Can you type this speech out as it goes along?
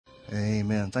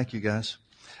Amen. Thank you, guys.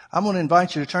 I'm going to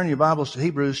invite you to turn your Bibles to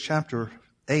Hebrews chapter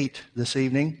 8 this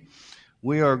evening.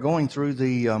 We are going through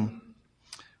the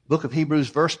book of Hebrews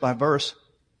verse by verse.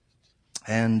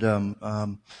 And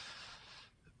I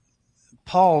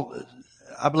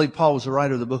believe Paul was the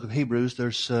writer of the book of Hebrews.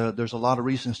 There's a lot of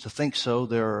reasons to think so.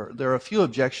 There are a few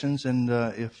objections, and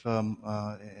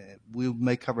we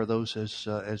may cover those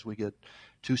as we get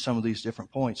to some of these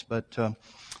different points. But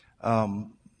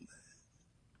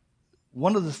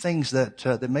one of the things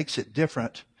that makes it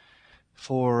different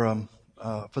for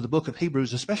the book of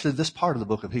Hebrews, especially this part of the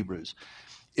book of Hebrews,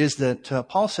 is that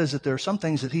Paul says that there are some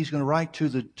things that he's going to write to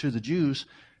the Jews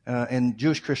and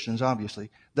Jewish Christians, obviously,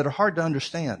 that are hard to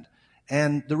understand.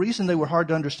 And the reason they were hard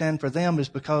to understand for them is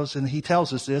because, and he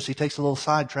tells us this, he takes a little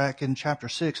sidetrack in chapter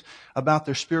 6 about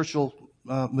their spiritual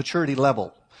maturity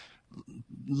level.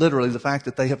 Literally, the fact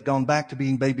that they have gone back to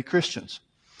being baby Christians.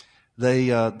 They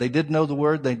did know the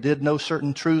Word, they did know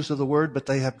certain truths of the Word, but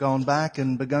they have gone back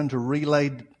and begun to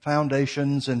relay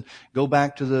foundations and go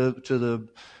back to the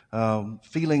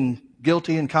feeling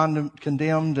guilty and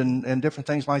condemned and different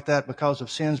things like that because of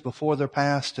sins before their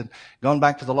past, and gone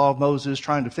back to the law of Moses,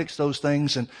 trying to fix those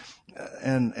things,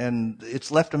 and it's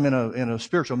left them in a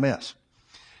spiritual mess.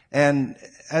 And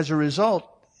as a result,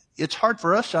 it's hard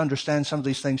for us to understand some of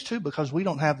these things too, because we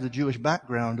don't have the Jewish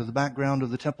background or the background of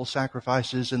the temple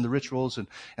sacrifices and the rituals and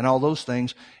all those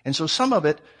things. And so some of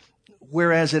it,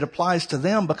 whereas it applies to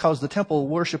them because the temple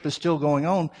worship is still going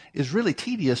on, is really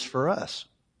tedious for us.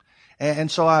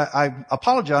 And so I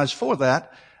apologize for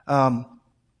that.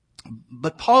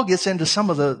 But Paul gets into some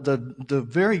of the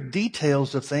very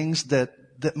details of things that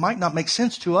might not make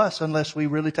sense to us unless we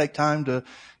really take time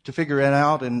to figure it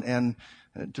out. And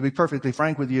to be perfectly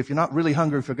frank with you, if you're not really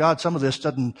hungry for God, some of this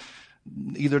doesn't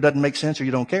make sense or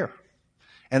you don't care.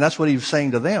 And that's what he was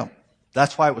saying to them.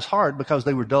 That's why it was hard, because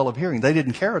they were dull of hearing. They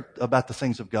didn't care about the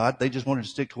things of God. They just wanted to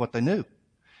stick to what they knew.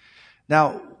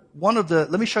 Now,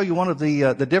 let me show you one of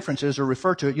the differences, or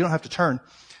refer to it. You don't have to turn.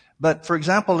 But for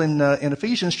example, in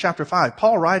Ephesians chapter 5,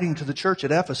 Paul writing to the church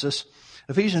at Ephesus,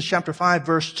 Ephesians chapter 5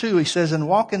 verse 2, he says, "And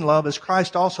walk in love as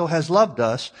Christ also has loved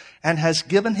us and has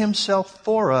given himself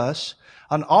for us,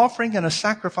 an offering and a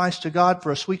sacrifice to God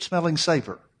for a sweet-smelling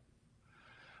savor."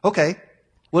 Okay.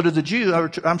 Well, to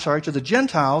the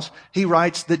Gentiles, he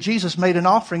writes that Jesus made an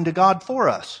offering to God for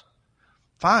us.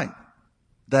 Fine.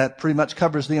 That pretty much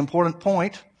covers the important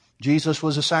point. Jesus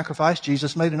was a sacrifice.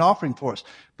 Jesus made an offering for us.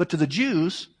 But to the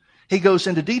Jews, he goes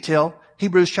into detail.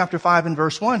 Hebrews chapter 5 and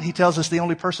verse 1, he tells us the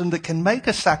only person that can make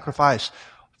a sacrifice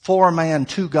for man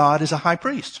to God is a high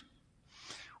priest.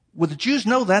 Well, the Jews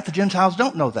know that. The Gentiles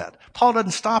don't know that. Paul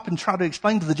doesn't stop and try to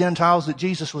explain to the Gentiles that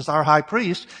Jesus was our high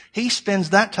priest. He spends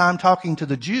that time talking to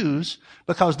the Jews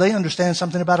because they understand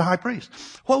something about a high priest.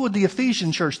 What would the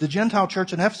Ephesian church, the Gentile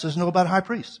church in Ephesus, know about a high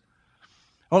priest?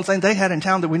 The only thing they had in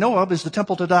town that we know of is the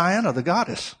temple to Diana, the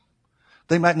goddess.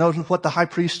 They might know what the high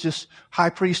priest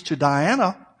to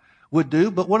Diana would do,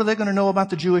 but what are they going to know about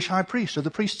the Jewish high priest or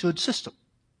the priesthood system?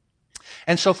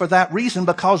 And so for that reason,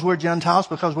 because we're Gentiles,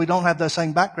 because we don't have that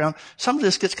same background, some of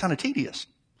this gets kind of tedious.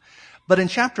 But in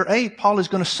chapter 8, Paul is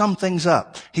going to sum things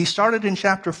up. He started in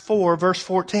chapter 4, verse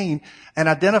 14, and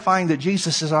identifying that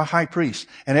Jesus is our high priest.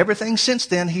 And everything since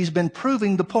then, he's been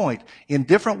proving the point in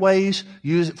different ways,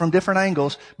 used from different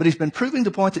angles, but he's been proving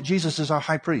the point that Jesus is our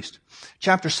high priest.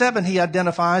 Chapter 7, he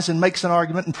identifies and makes an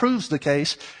argument and proves the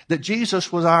case that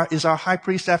Jesus is our high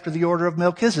priest after the order of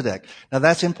Melchizedek. Now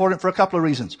that's important for a couple of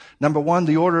reasons. Number one,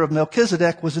 the order of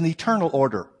Melchizedek was an eternal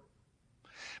order.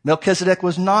 Melchizedek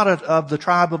was not of the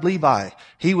tribe of Levi.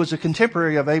 He was a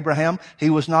contemporary of Abraham.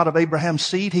 He was not of Abraham's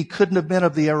seed. He couldn't have been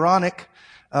of the Aaronic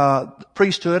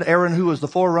priesthood, Aaron, who was the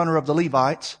forerunner of the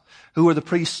Levites, who were the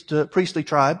priestly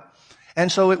tribe.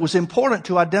 And so it was important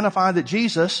to identify that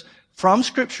Jesus, from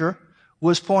Scripture,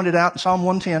 was pointed out in Psalm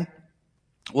 110,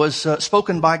 was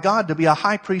spoken by God to be a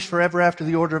high priest forever after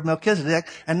the order of Melchizedek,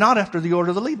 and not after the order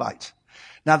of the Levites.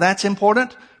 Now that's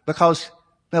important because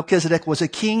Melchizedek was a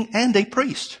king and a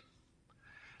priest.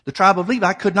 The tribe of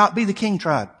Levi could not be the king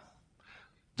tribe.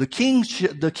 The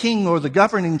king or the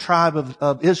governing tribe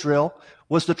of Israel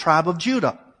was the tribe of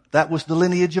Judah. That was the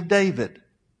lineage of David.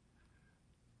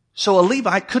 So a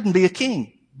Levite couldn't be a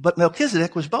king, but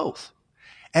Melchizedek was both.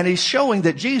 And he's showing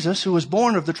that Jesus, who was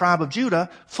born of the tribe of Judah,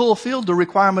 fulfilled the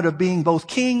requirement of being both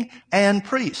king and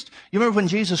priest. You remember when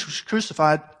Jesus was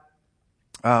crucified,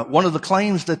 one of the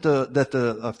claims that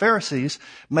the Pharisees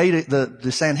made,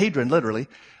 the Sanhedrin literally,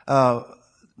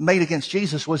 made against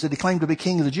Jesus was that he claimed to be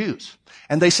king of the Jews.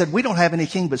 And they said, "We don't have any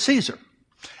king but Caesar."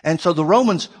 And so the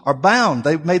Romans are bound.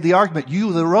 They made the argument,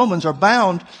 the Romans are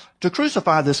bound to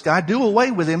crucify this guy, do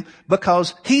away with him,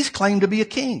 because he's claimed to be a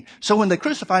king. So when they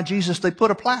crucified Jesus, they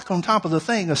put a plaque on top of the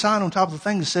thing, a sign on top of the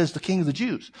thing that says the King of the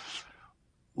Jews.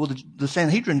 Well, the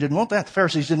Sanhedrin didn't want that. The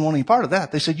Pharisees didn't want any part of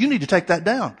that. They said, you need to take that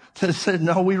down. They said,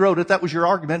 no, we wrote it. That was your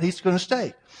argument. He's going to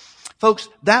stay. Folks,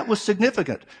 that was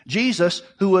significant. Jesus,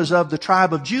 who was of the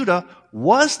tribe of Judah,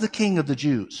 was the King of the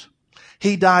Jews.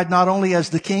 He died not only as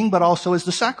the king, but also as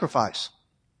the sacrifice.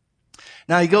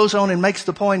 Now he goes on and makes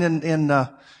the point I'll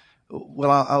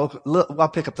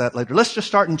pick up that later. Let's just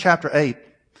start in chapter 8.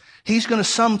 He's going to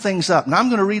sum things up. Now I'm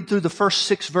going to read through the first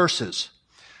 6 verses.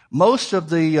 Most of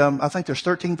the, I think there's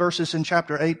 13 verses in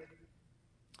chapter 8.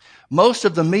 Most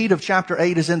of the meat of chapter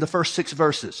 8 is in the first 6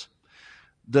 verses.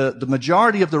 The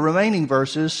majority of the remaining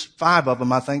verses, 5 of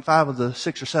them, I think, 5 of the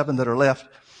 6 or 7 that are left,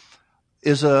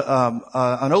 is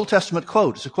an Old Testament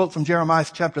quote. It's a quote from Jeremiah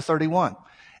chapter 31.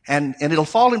 And it'll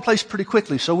fall in place pretty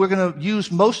quickly. So we're going to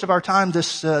use most of our time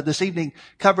this evening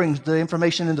covering the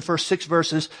information in the first 6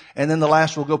 verses, and then the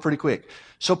last will go pretty quick.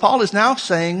 So Paul is now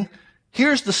saying,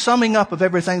 here's the summing up of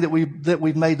everything that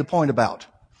we've made the point about.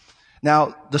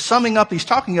 Now, the summing up he's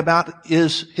talking about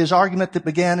is his argument that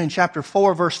began in chapter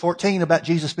 4, verse 14 about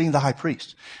Jesus being the high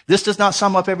priest. This does not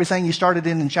sum up everything he started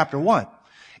in chapter 1.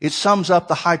 It sums up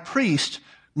the high priest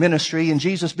ministry and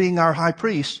Jesus being our high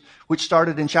priest, which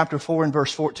started in chapter 4 and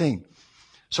verse 14.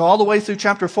 So all the way through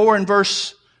chapter 4 and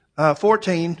verse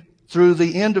 14 through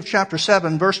the end of chapter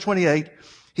 7, verse 28,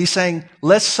 he's saying,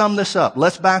 let's sum this up.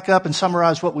 Let's back up and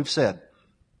summarize what we've said.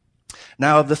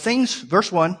 Now of the things,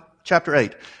 verse 1, chapter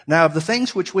 8. Now of the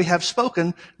things which we have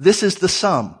spoken, this is the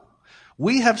sum.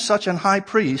 We have such an high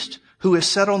priest who is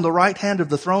set on the right hand of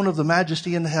the throne of the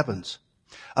majesty in the heavens,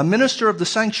 a minister of the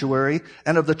sanctuary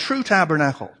and of the true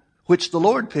tabernacle, which the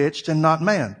Lord pitched and not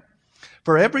man.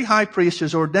 For every high priest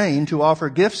is ordained to offer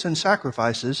gifts and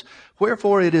sacrifices,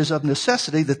 wherefore it is of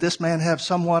necessity that this man have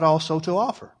somewhat also to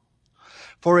offer.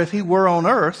 For if he were on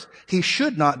earth, he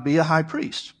should not be a high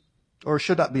priest, or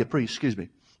should not be a priest,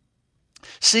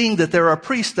 seeing that there are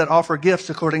priests that offer gifts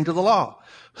according to the law,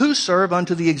 who serve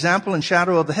unto the example and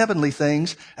shadow of the heavenly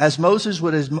things, as Moses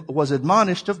was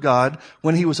admonished of God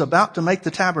when he was about to make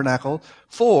the tabernacle.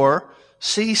 For,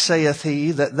 see, saith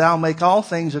he, that thou make all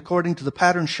things according to the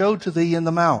pattern showed to thee in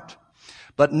the mount.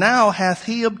 But now hath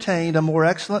he obtained a more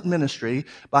excellent ministry,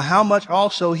 by how much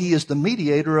also he is the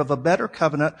mediator of a better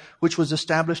covenant, which was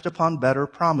established upon better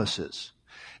promises.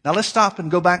 Now let's stop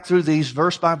and go back through these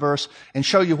verse by verse and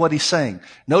show you what he's saying.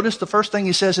 Notice the first thing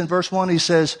he says in verse 1, he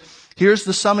says, here's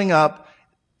the summing up.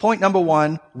 Point number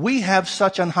 1, we have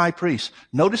such an high priest.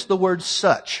 Notice the word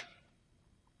such.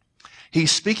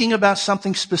 He's speaking about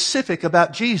something specific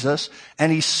about Jesus,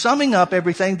 and he's summing up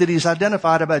everything that he's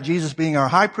identified about Jesus being our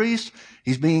high priest.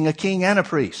 He's being a king and a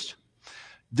priest.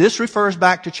 This refers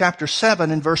back to chapter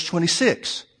 7 and verse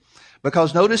 26.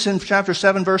 Because notice in chapter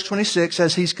 7, verse 26,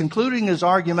 as he's concluding his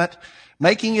argument,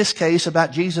 making his case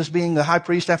about Jesus being the high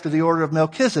priest after the order of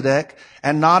Melchizedek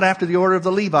and not after the order of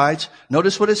the Levites,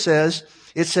 notice what it says.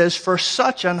 It says, for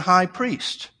such an high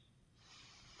priest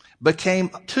became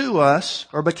us,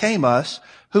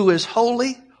 who is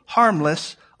holy,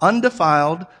 harmless,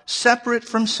 undefiled, separate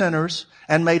from sinners,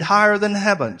 and made higher than the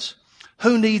heavens,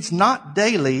 who needs not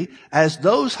daily, as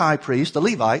those high priests, the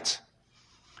Levites,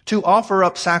 to offer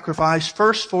up sacrifice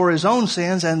first for his own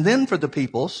sins and then for the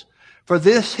people's. For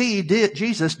this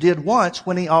Jesus did once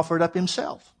when he offered up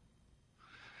himself.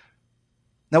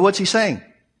 Now what's he saying?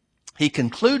 He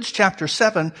concludes chapter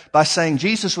 7 by saying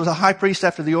Jesus was a high priest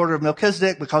after the order of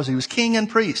Melchizedek because he was king and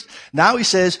priest. Now he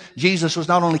says Jesus was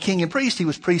not only king and priest, he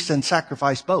was priest and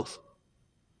sacrifice both.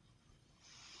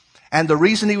 And the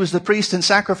reason he was the priest and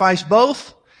sacrifice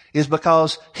both is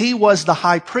because he was the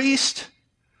high priest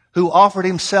who offered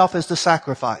himself as the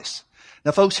sacrifice.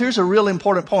 Now folks, here's a real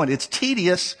important point. It's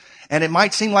tedious and it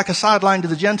might seem like a sideline to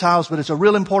the Gentiles, but it's a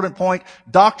real important point.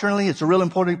 Doctrinally, it's a real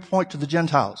important point to the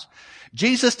Gentiles.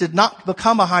 Jesus did not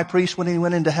become a high priest when he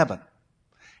went into heaven.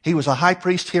 He was a high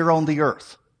priest here on the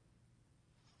earth.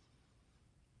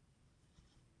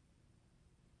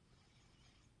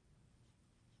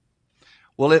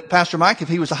 Well, Pastor Mike, if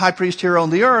he was a high priest here on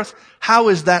the earth, how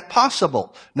is that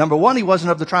possible? Number 1, he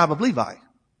wasn't of the tribe of Levi.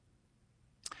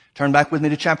 Turn back with me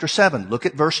to chapter 7. Look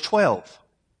at verse 12.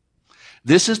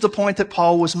 This is the point that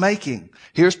Paul was making.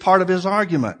 Here's part of his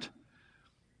argument.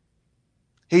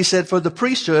 He said, for the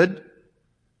priesthood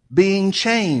being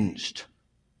changed,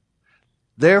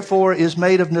 therefore is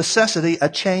made of necessity a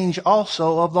change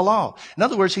also of the law. In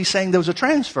other words, he's saying there was a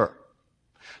transfer.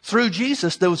 Through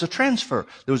Jesus, there was a transfer.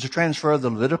 There was a transfer of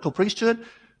the Levitical priesthood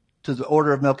to the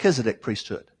order of Melchizedek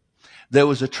priesthood. There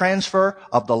was a transfer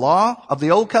of the law of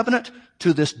the old covenant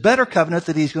to this better covenant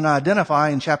that he's going to identify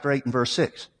in chapter 8 and verse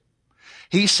 6.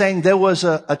 He's saying there was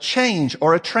a change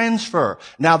or a transfer.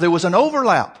 Now there was an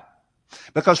overlap,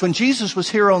 because when Jesus was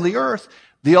here on the earth,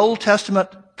 the Old Testament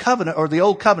covenant, or the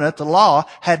Old Covenant, the law,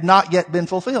 had not yet been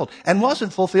fulfilled, and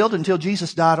wasn't fulfilled until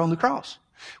Jesus died on the cross.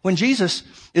 When Jesus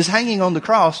is hanging on the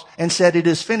cross and said, "It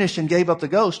is finished," and gave up the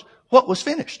ghost, what was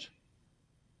finished?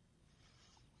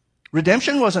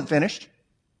 Redemption wasn't finished.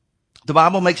 The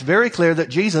Bible makes very clear that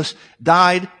Jesus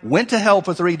died, went to hell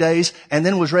for 3 days, and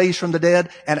then was raised from the dead.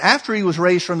 And after he was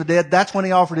raised from the dead, that's when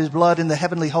he offered his blood in the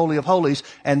heavenly holy of holies,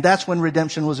 and that's when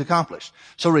redemption was accomplished.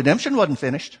 So redemption wasn't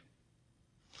finished.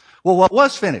 Well, what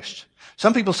was finished?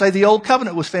 Some people say the Old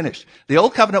Covenant was finished. The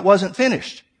Old Covenant wasn't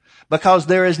finished, because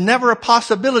there is never a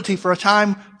possibility for a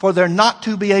time for there not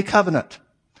to be a covenant.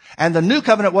 And the New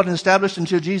Covenant wasn't established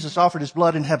until Jesus offered his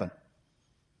blood in heaven.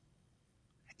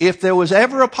 If there was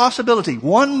ever a possibility,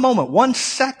 one moment, 1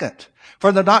 second,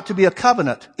 for there not to be a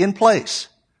covenant in place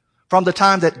from the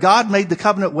time that God made the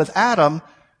covenant with Adam,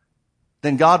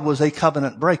 then God was a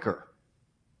covenant breaker.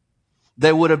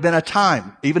 There would have been a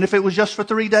time, even if it was just for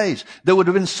 3 days, there would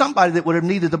have been somebody that would have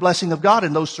needed the blessing of God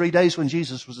in those 3 days when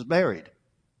Jesus was buried.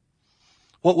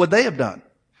 What would they have done?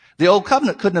 The Old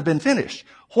Covenant couldn't have been finished.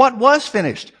 What was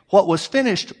finished? What was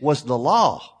finished was the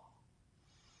law.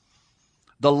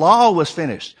 The law was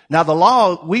finished. Now the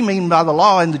law, we mean by the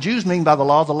law, and the Jews mean by the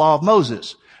law of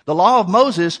Moses. The law of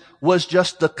Moses was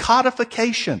just the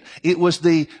codification. It was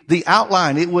the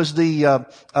outline. It was the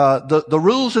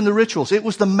rules and the rituals. It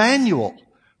was the manual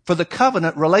for the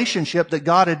covenant relationship that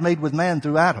God had made with man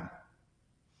through Adam.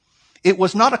 It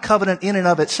was not a covenant in and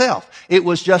of itself. It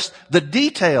was just the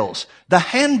details, the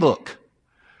handbook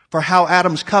for how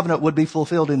Adam's covenant would be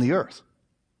fulfilled in the earth.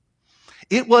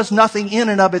 It was nothing in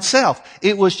and of itself.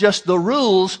 It was just the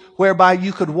rules whereby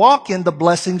you could walk in the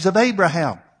blessings of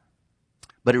Abraham.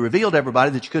 But it revealed to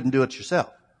everybody that you couldn't do it yourself.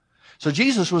 So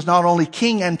Jesus was not only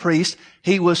king and priest,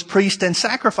 he was priest and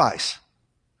sacrifice.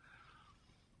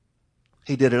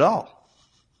 He did it all.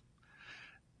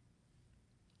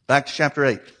 Back to chapter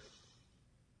 8.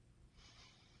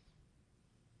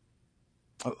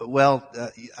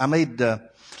 Let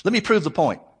me prove the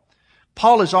point.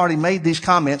 Paul has already made these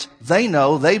comments. They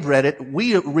know, they've read it.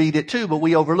 We read it too, but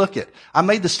we overlook it. I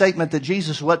made the statement that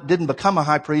Jesus didn't become a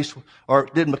high priest, or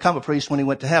didn't become a priest when he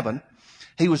went to heaven.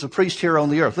 He was a priest here on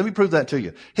the earth. Let me prove that to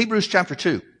you. Hebrews chapter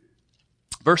 2,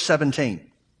 verse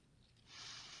 17.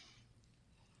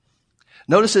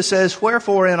 Notice it says,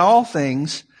 "Wherefore in all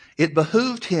things it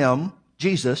behooved him,"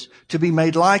 Jesus, "to be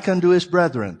made like unto his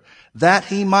brethren, that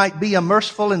he might be a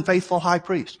merciful and faithful high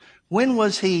priest." When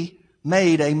was he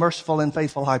made a merciful and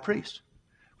faithful high priest?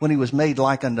 When he was made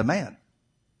like unto man.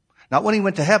 Not when he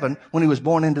went to heaven, when he was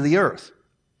born into the earth.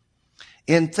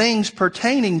 In things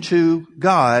pertaining to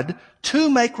God, to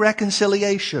make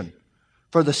reconciliation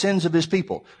for the sins of his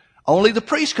people. Only the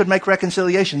priest could make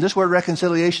reconciliation. This word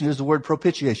reconciliation is the word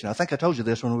propitiation. I think I told you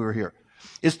this when we were here.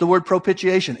 It's the word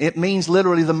propitiation. It means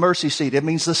literally the mercy seat. It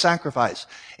means the sacrifice.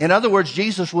 In other words,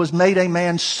 Jesus was made a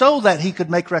man so that he could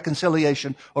make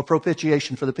reconciliation or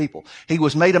propitiation for the people. He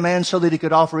was made a man so that he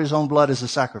could offer his own blood as a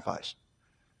sacrifice.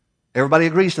 Everybody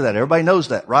agrees to that. Everybody knows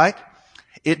that, right?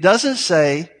 It doesn't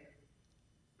say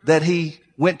that he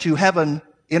went to heaven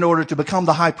in order to become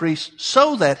the high priest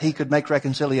so that he could make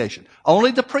reconciliation.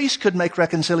 Only the priest could make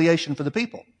reconciliation for the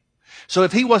people. So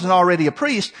if he wasn't already a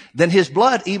priest, then his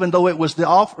blood, even though it was the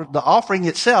offering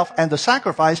itself and the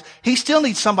sacrifice, he still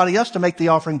needs somebody else to make the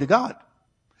offering to God.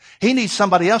 He needs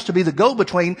somebody else to be the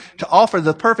go-between to offer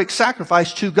the perfect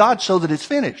sacrifice to God so that it's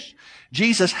finished.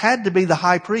 Jesus had to be the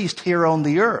high priest here on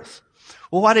the earth.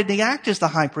 Well, why didn't he act as the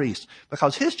high priest?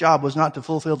 Because his job was not to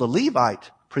fulfill the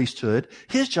Levite priesthood.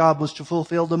 His job was to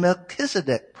fulfill the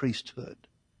Melchizedek priesthood.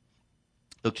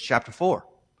 Look to chapter 4,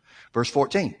 verse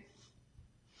 14.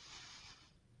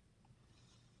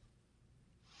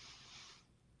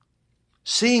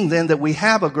 "Seeing then that we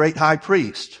have a great high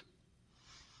priest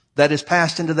that is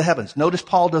passed into the heavens." Notice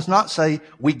Paul does not say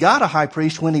we got a high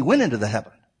priest when he went into the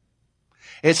heaven.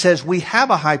 It says we have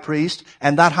a high priest,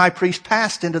 and that high priest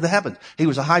passed into the heavens. He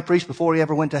was a high priest before he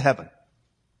ever went to heaven.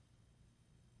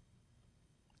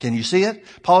 Can you see it?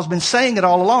 Paul's been saying it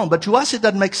all along, but to us it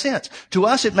doesn't make sense. To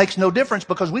us it makes no difference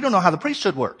because we don't know how the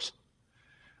priesthood works.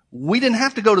 We didn't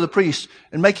have to go to the priest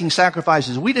and making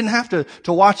sacrifices. We didn't have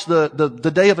to watch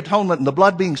the Day of Atonement and the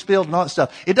blood being spilled and all that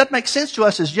stuff. It doesn't make sense to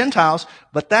us as Gentiles,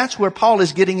 but that's where Paul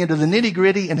is getting into the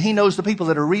nitty-gritty, and he knows the people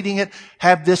that are reading it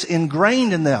have this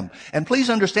ingrained in them. And please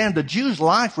understand, the Jews'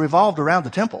 life revolved around the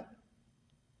temple.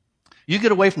 You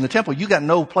get away from the temple, you got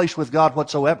no place with God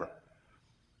whatsoever.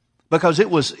 because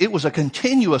it was a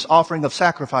continuous offering of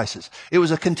sacrifices. It was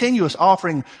a continuous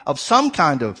offering of some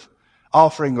kind of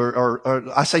offering, or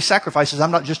I say sacrifices,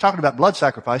 I'm not just talking about blood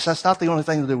sacrifice. That's not the only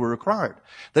thing that they were required.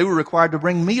 They were required to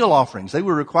bring meal offerings. They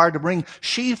were required to bring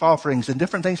sheaf offerings and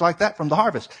different things like that from the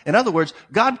harvest. In other words,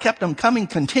 God kept them coming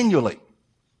continually.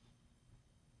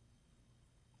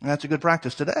 And that's a good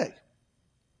practice today.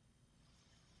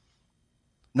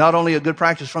 Not only a good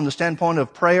practice from the standpoint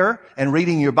of prayer and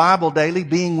reading your Bible daily,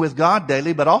 being with God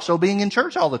daily, but also being in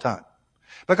church all the time.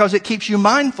 Because it keeps you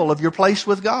mindful of your place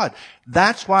with God.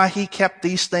 That's why he kept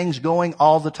these things going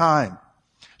all the time.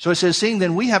 So it says, seeing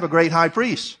then we have a great high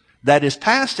priest that is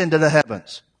passed into the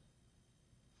heavens,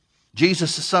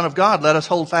 Jesus, the Son of God, let us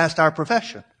hold fast our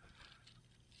profession.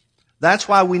 That's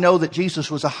why we know that Jesus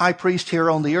was a high priest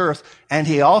here on the earth, and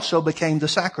he also became the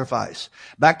sacrifice.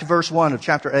 Back to verse 1 of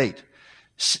chapter 8.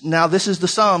 Now this is the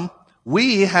sum.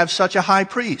 We have such a high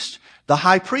priest. The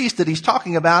high priest that he's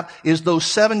talking about is those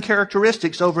 7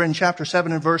 characteristics over in chapter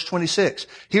 7 and verse 26.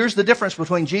 Here's the difference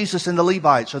between Jesus and the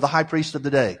Levites, or the high priest of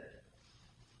the day.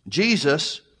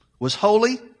 Jesus was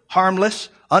holy, harmless,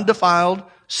 undefiled,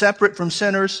 separate from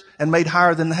sinners, and made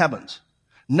higher than the heavens.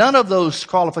 None of those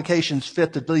qualifications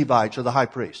fit the Levites or the high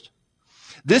priest.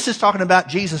 This is talking about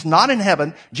Jesus not in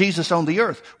heaven, Jesus on the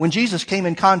earth. When Jesus came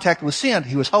in contact with sin,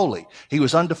 he was holy. He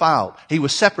was undefiled. He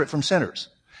was separate from sinners.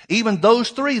 Even those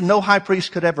 3, no high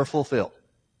priest could ever fulfill.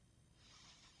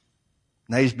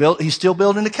 Now he's still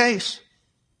building the case.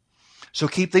 So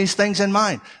keep these things in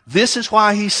mind. This is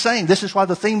why he's saying, this is why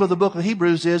the theme of the book of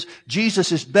Hebrews is,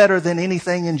 Jesus is better than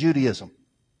anything in Judaism.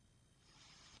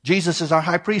 Jesus as our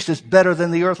high priest is better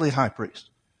than the earthly high priest.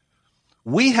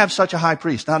 We have such a high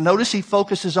priest. Now notice he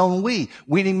focuses on we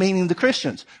meaning the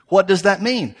Christians. What does that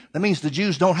mean? That means the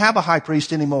Jews don't have a high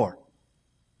priest anymore.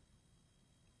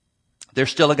 There's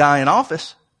still a guy in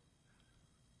office,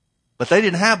 but they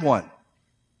didn't have one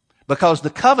because the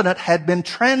covenant had been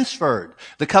transferred.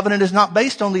 The covenant is not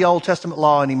based on the Old Testament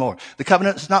law anymore. The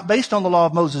covenant is not based on the law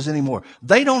of Moses anymore.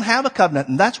 They don't have a covenant,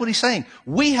 and that's what he's saying.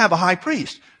 We have a high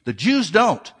priest. The Jews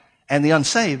don't, and the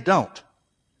unsaved don't.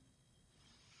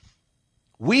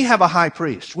 We have a high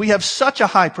priest. We have such a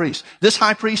high priest. This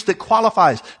high priest that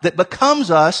qualifies, that becomes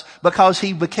us because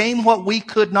he became what we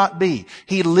could not be.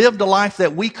 He lived a life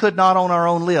that we could not on our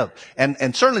own live.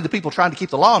 And certainly the people trying to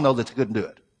keep the law know that they couldn't do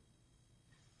it.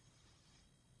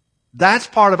 That's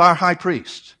part of our high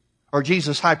priest, or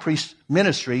Jesus' high priest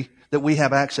ministry that we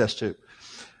have access to.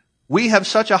 We have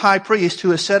such a high priest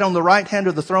who is set on the right hand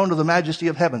of the throne of the majesty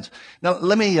of heavens. Now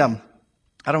let me,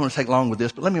 I don't want to take long with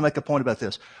this, but let me make a point about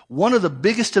this. One of the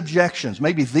biggest objections,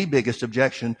 maybe the biggest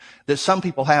objection that some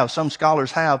people have, some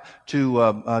scholars have to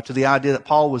the idea that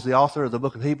Paul was the author of the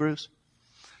book of Hebrews,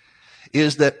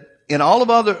 is that in all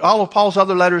of Paul's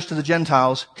other letters to the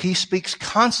Gentiles, he speaks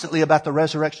constantly about the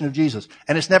resurrection of Jesus,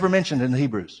 and it's never mentioned in the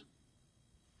Hebrews,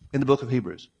 in the book of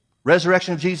Hebrews.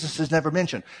 Resurrection of Jesus is never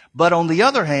mentioned. But on the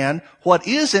other hand, what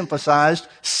is emphasized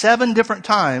 7 different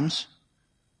times,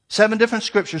 7 different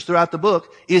scriptures throughout the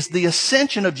book, is the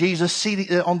ascension of Jesus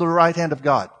seated on the right hand of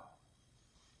God.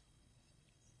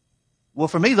 Well,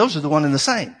 for me, those are the one and the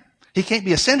same. He can't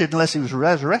be ascended unless he was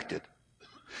resurrected.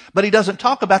 But he doesn't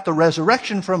talk about the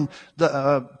resurrection from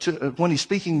when he's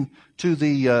speaking to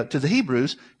the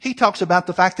Hebrews. He talks about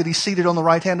the fact that he's seated on the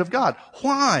right hand of God.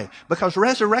 Why? Because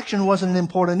resurrection wasn't an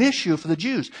important issue for the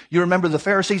Jews. You remember the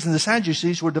Pharisees and the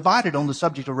Sadducees were divided on the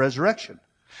subject of resurrection.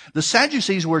 The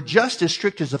Sadducees were just as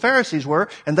strict as the Pharisees were,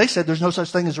 and they said there's no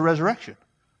such thing as a resurrection.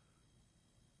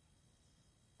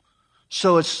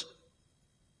 So it's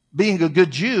being a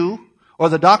good Jew, or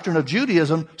the doctrine of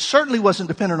Judaism, certainly wasn't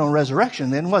dependent on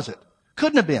resurrection then, was it?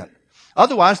 Couldn't have been.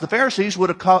 Otherwise, the Pharisees would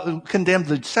have condemned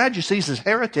the Sadducees as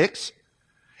heretics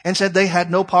and said they had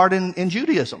no part in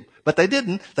Judaism. But they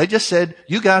didn't. They just said,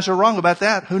 you guys are wrong about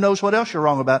that. Who knows what else you're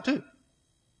wrong about too?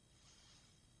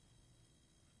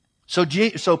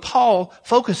 So Paul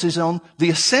focuses on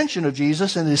the ascension of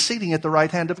Jesus and his seating at the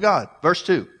right hand of God. Verse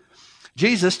 2.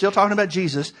 Jesus, still talking about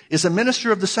Jesus, is a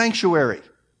minister of the sanctuary.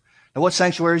 Now what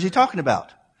sanctuary is he talking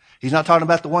about? He's not talking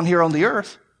about the one here on the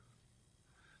earth.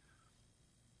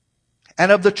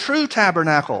 And of the true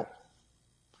tabernacle,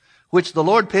 which the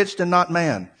Lord pitched and not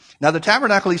man. Now the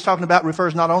tabernacle he's talking about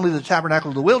refers not only to the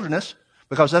tabernacle of the wilderness,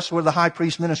 because that's where the high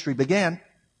priest ministry began,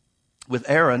 with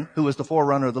Aaron, who was the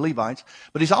forerunner of the Levites,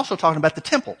 but he's also talking about the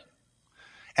temple.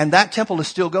 And that temple is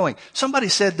still going. Somebody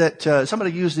said that,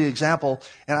 somebody used the example,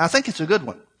 and I think it's a good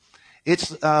one. It's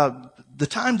the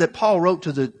time that Paul wrote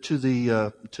to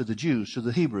the Jews, to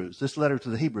the Hebrews, this letter to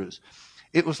the Hebrews.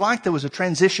 It was like there was a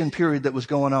transition period that was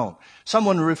going on.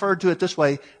 Someone referred to it this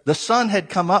way: the sun had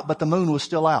come up, but the moon was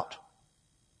still out.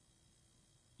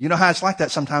 You know how it's like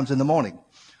that sometimes in the morning.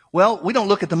 Well, we don't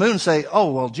look at the moon and say,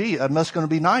 oh, well, gee, it must going to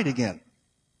be night again.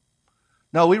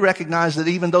 No, we recognize that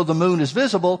even though the moon is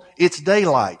visible, it's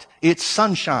daylight. It's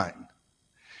sunshine.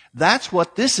 That's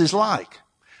what this is like.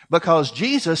 Because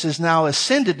Jesus is now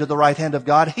ascended to the right hand of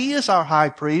God. He is our high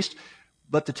priest,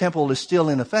 but the temple is still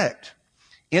in effect.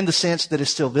 In the sense that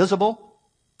it's still visible.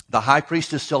 The high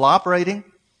priest is still operating.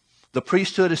 The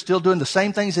priesthood is still doing the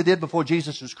same things it did before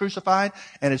Jesus was crucified.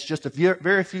 And it's just a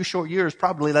very few short years,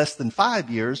 probably less than 5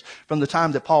 years, from the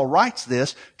time that Paul writes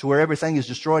this to where everything is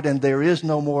destroyed and there is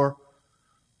no more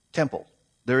temple.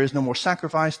 There is no more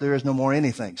sacrifice. There is no more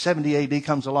anything. 70 AD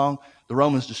comes along. The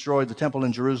Romans destroyed the temple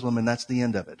in Jerusalem, and that's the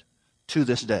end of it to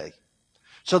this day.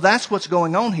 So that's what's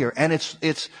going on here. And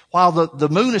it's while the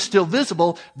moon is still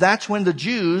visible, that's when the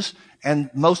Jews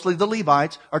and mostly the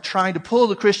Levites are trying to pull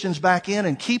the Christians back in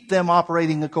and keep them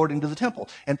operating according to the temple.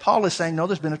 And Paul is saying, no,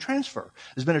 there's been a transfer.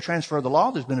 There's been a transfer of the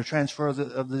law. There's been a transfer of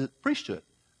the priesthood.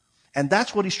 And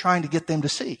that's what he's trying to get them to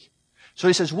see. So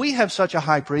he says, we have such a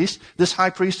high priest. This high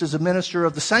priest is a minister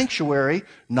of the sanctuary,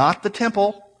 not the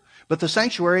temple, but the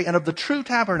sanctuary and of the true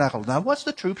tabernacle. Now, what's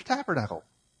the true tabernacle?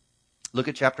 Look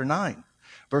at chapter 9,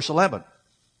 verse 11.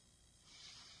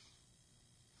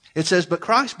 It says, but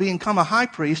Christ being come a high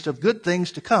priest of good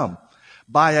things to come,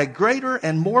 by a greater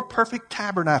and more perfect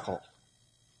tabernacle.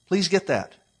 Please get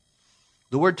that.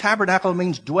 The word tabernacle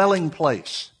means dwelling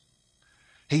place.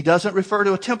 He doesn't refer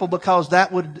to a temple because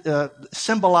that would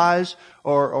symbolize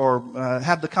or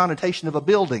have the connotation of a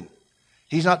building.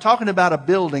 He's not talking about a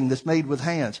building that's made with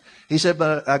hands. He said,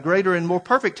 but a greater and more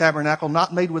perfect tabernacle,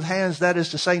 not made with hands, that is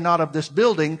to say, not of this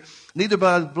building, neither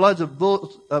by the bloods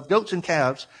of goats and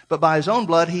calves, but by his own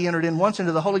blood he entered in once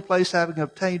into the holy place, having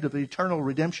obtained of eternal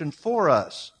redemption for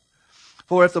us.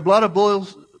 For if the blood of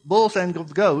bulls and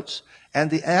of goats, and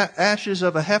the ashes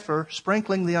of a heifer,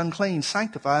 sprinkling the unclean,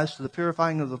 sanctifies to the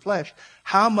purifying of the flesh,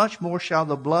 how much more shall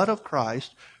the blood of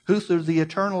Christ, who through the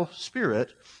eternal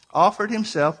Spirit offered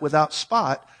himself without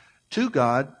spot to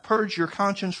God, purge your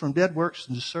conscience from dead works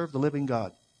and to serve the living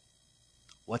God?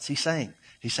 What's he saying?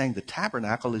 He's saying the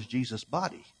tabernacle is Jesus'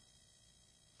 body.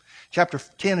 Chapter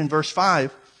 10 and verse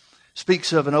 5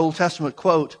 speaks of an Old Testament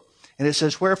quote, and it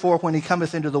says, wherefore when he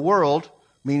cometh into the world,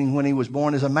 meaning when he was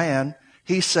born as a man,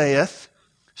 he saith,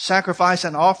 sacrifice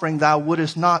and offering thou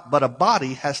wouldest not, but a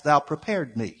body hast thou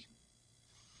prepared me.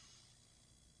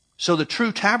 So the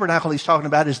true tabernacle he's talking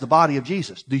about is the body of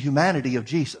Jesus, the humanity of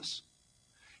Jesus.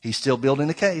 He's still building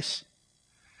the case.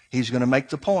 He's going to make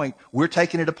the point. We're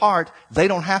taking it apart. They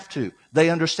don't have to. They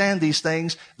understand these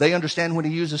things. They understand when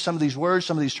he uses some of these words,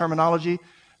 some of these terminology,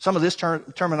 some of this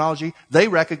terminology. They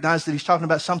recognize that he's talking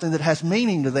about something that has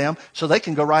meaning to them, so they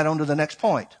can go right on to the next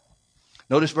point.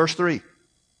 Notice verse 3.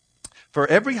 For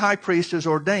every high priest is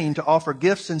ordained to offer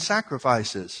gifts and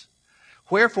sacrifices.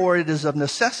 Wherefore it is of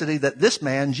necessity that this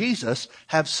man, Jesus,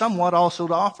 have somewhat also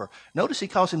to offer. Notice he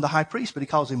calls him the high priest, but he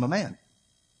calls him a man.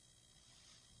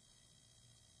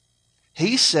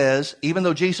 He says, even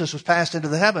though Jesus was passed into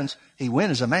the heavens, he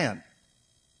went as a man.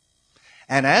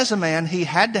 And as a man, he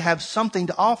had to have something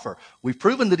to offer. We've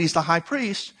proven that he's the high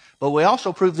priest, but we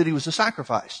also proved that he was the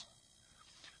sacrifice.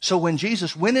 So when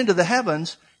Jesus went into the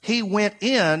heavens, he went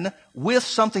in with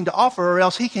something to offer, or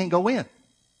else he can't go in.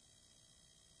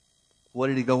 What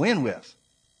did he go in with?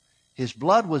 His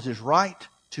blood was his right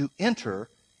to enter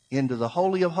into the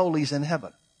Holy of Holies in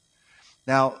heaven.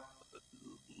 Now,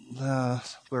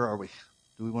 where are we?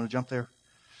 Do we want to jump there?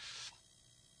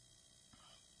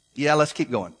 Yeah, let's keep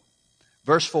going.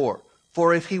 Verse 4.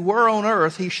 For if he were on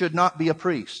earth, he should not be a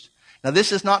priest. Now,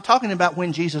 this is not talking about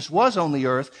when Jesus was on the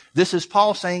earth. This is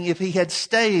Paul saying if he had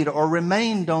stayed or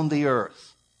remained on the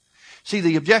earth. See,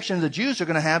 the objection the Jews are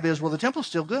going to have is, well, the temple's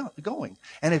still going.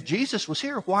 And if Jesus was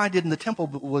here, why wasn't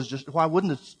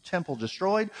the temple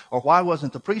destroyed? Or why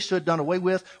wasn't the priesthood done away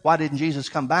with? Why didn't Jesus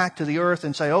come back to the earth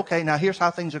and say, okay, now here's how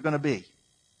things are going to be?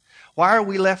 Why are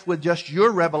we left with just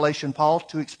your revelation, Paul,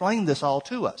 to explain this all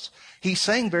to us? He's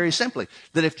saying very simply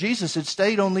that if Jesus had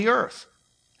stayed on the earth,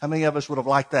 how many of us would have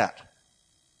liked that?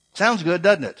 Sounds good,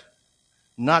 doesn't it?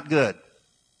 Not good.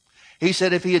 He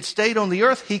said if he had stayed on the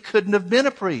earth, he couldn't have been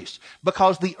a priest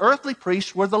because the earthly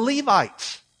priests were the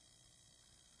Levites.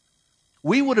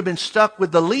 We would have been stuck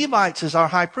with the Levites as our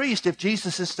high priest if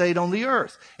Jesus had stayed on the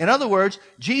earth. In other words,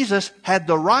 Jesus had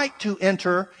the right to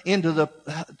enter into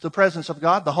the presence of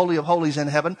God, the Holy of Holies in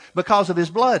heaven, because of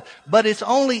his blood. But it's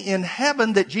only in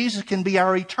heaven that Jesus can be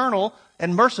our eternal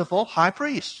and merciful high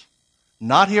priest,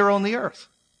 not here on the earth.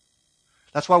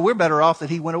 That's why we're better off that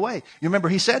he went away. You remember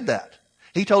he said that.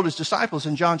 He told his disciples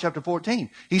in John chapter 14.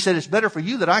 He said, it's better for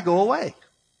you that I go away.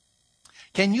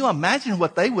 Can you imagine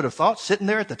what they would have thought sitting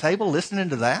there at the table listening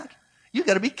to that? You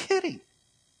got to be kidding.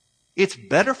 It's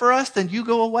better for us than you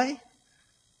go away?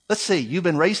 Let's see. You've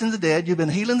been raising the dead. You've been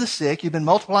healing the sick. You've been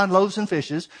multiplying loaves and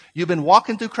fishes. You've been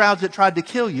walking through crowds that tried to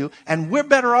kill you. And we're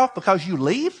better off because you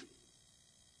leave?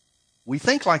 We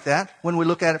think like that when we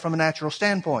look at it from a natural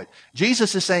standpoint.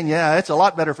 Jesus is saying, yeah, it's a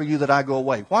lot better for you that I go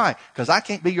away. Why? Because I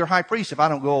can't be your high priest if I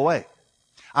don't go away.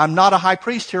 I'm not a high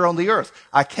priest here on the earth.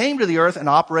 I came to the earth and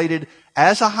operated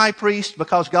as a high priest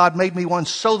because God made me one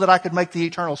so that I could make the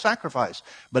eternal sacrifice.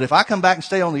 But if I come back and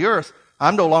stay on the earth,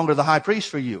 I'm no longer the high priest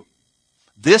for you.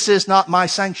 This is not my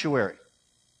sanctuary.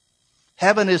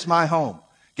 Heaven is my home.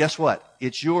 Guess what?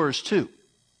 It's yours too.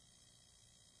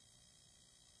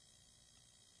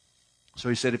 So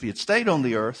he said if he had stayed on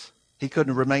the earth, he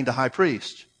couldn't have remained a high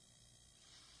priest.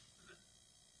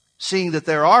 Seeing that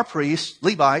there are priests,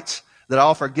 Levites, that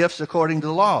offer gifts according to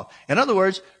the law. In other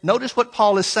words, notice what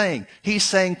Paul is saying. He's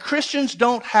saying Christians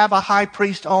don't have a high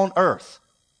priest on earth.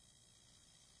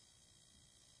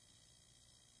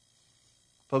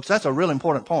 Folks, that's a real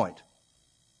important point.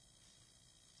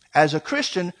 As a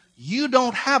Christian, you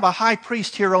don't have a high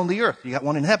priest here on the earth. You got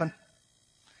one in heaven.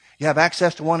 You have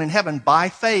access to one in heaven by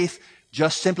faith,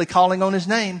 just simply calling on his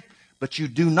name. But you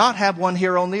do not have one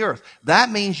here on the earth.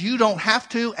 That means you don't have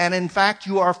to, and in fact,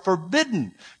 you are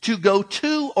forbidden to go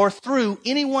to or through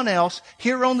anyone else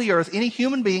here on the earth, any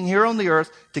human being here on the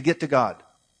earth, to get to God.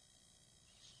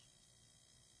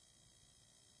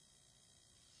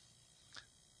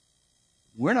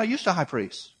 We're not used to high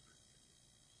priests.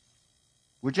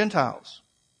 We're Gentiles.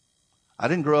 I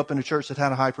didn't grow up in a church that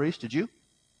had a high priest, did you?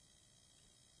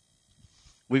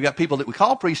 We've got people that we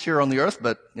call priests here on the earth,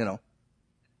 but,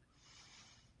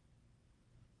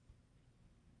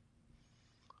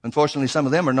 unfortunately, some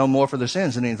of them are known more for their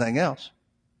sins than anything else.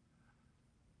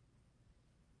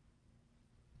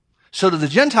 So to the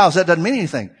Gentiles, that doesn't mean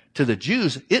anything. To the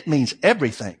Jews, it means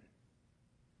everything.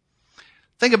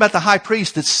 Think about the high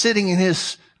priest that's sitting in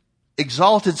his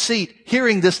exalted seat,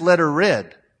 hearing this letter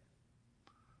read.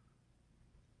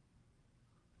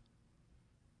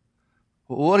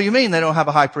 What do you mean they don't have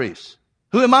a high priest?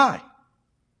 Who am I?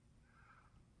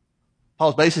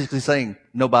 Paul's basically saying,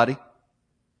 nobody.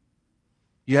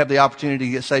 You have the opportunity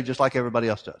to get saved just like everybody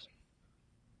else does.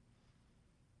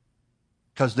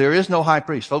 Because there is no high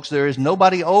priest. Folks, there is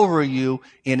nobody over you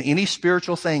in any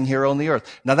spiritual thing here on the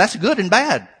earth. Now that's good and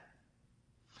bad.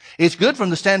 It's good from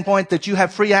the standpoint that you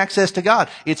have free access to God.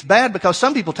 It's bad because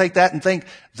some people take that and think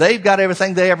they've got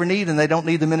everything they ever need and they don't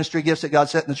need the ministry gifts that God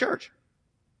set in the church.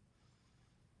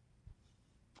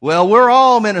 Well, we're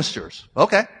all ministers.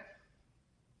 Okay.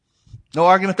 No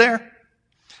argument there.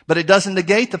 But it doesn't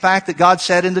negate the fact that God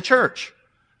said in the church,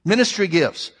 ministry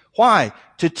gifts. Why?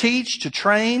 To teach, to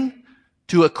train,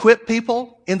 to equip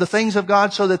people in the things of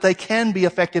God so that they can be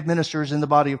effective ministers in the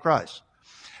body of Christ.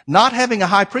 Not having a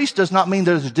high priest does not mean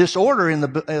there's disorder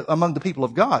among the people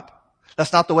of God.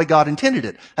 That's not the way God intended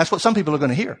it. That's what some people are going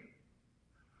to hear.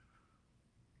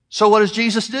 So what does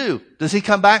Jesus do? Does he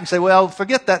come back and say, well,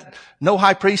 forget that no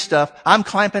high priest stuff. I'm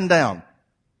clamping down.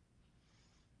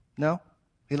 No.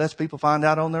 He lets people find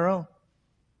out on their own.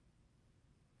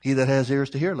 He that has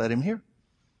ears to hear, let him hear.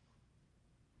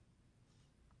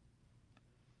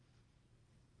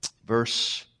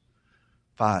 Verse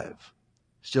 5.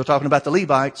 Still talking about the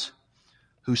Levites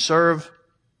who serve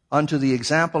unto the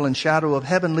example and shadow of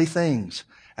heavenly things.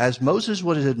 As Moses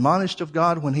was admonished of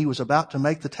God when he was about to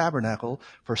make the tabernacle.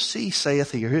 For see,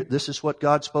 saith he, this is what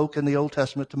God spoke in the Old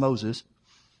Testament to Moses.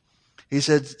 He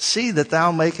said, see that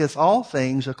thou makest all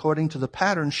things according to the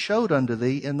pattern showed unto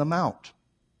thee in the mount.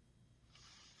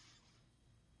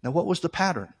 Now what was the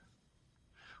pattern?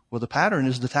 Well, the pattern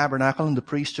is the tabernacle and the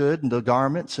priesthood and the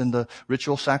garments and the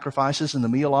ritual sacrifices and the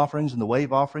meal offerings and the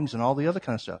wave offerings and all the other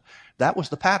kind of stuff. That was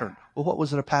the pattern. Well, what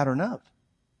was it a pattern of?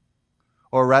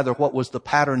 Or rather, what was the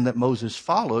pattern that Moses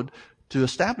followed to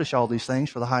establish all these things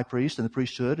for the high priest and the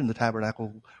priesthood and the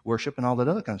tabernacle worship and all that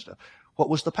other kind of stuff? What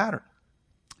was the pattern?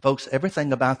 Folks,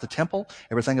 everything about the temple,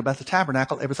 everything about the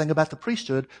tabernacle, everything about the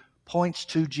priesthood points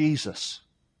to Jesus.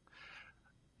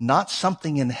 Not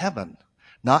something in heaven.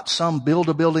 Not some build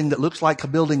a building that looks like a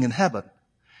building in heaven.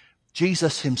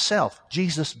 Jesus himself,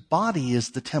 Jesus' body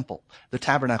is the temple, the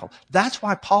tabernacle. That's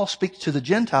why Paul speaks to the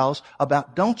Gentiles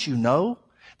about, don't you know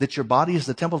that your body is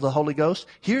the temple of the Holy Ghost?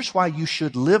 Here's why you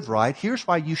should live right. Here's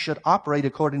why you should operate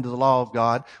according to the law of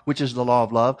God, which is the law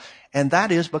of love. And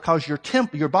that is because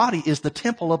your body is the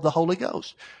temple of the Holy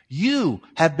Ghost. You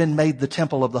have been made the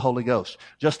temple of the Holy Ghost,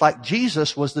 just like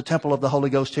Jesus was the temple of the Holy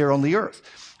Ghost here on the earth.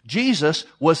 Jesus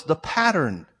was the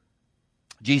pattern.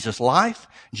 Jesus' life,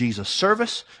 Jesus'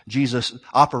 service, Jesus'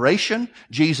 operation,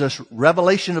 Jesus'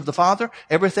 revelation of the Father,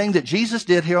 everything that Jesus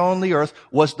did here on the earth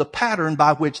was the pattern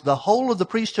by which the whole of the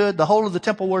priesthood, the whole of the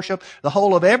temple worship, the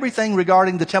whole of everything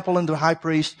regarding the temple and the high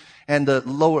priest and the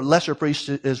lesser priest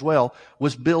as well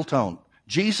was built on.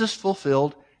 Jesus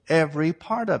fulfilled every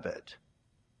part of it.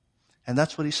 And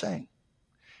that's what he's saying.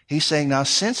 He's saying now,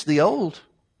 since the old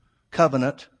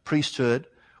covenant priesthood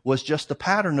was just the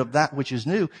pattern of that which is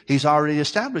new, he's already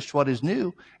established what is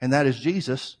new, and that is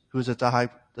Jesus, who is at the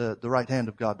right hand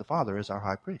of God the Father as our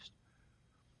high priest.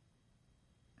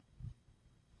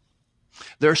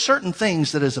 There are certain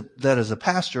things that as a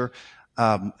pastor,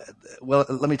 well,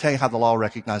 let me tell you how the law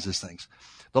recognizes things.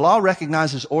 The law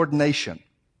recognizes ordination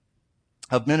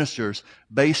of ministers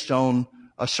based on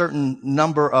a certain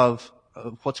number of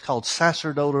what's called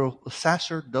sacerdotal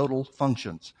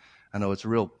functions. I know it's a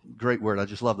real great word. I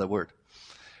just love that word.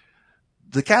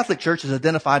 The Catholic Church has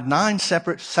identified 9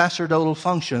 separate sacerdotal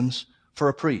functions for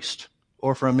a priest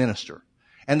or for a minister.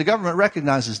 And the government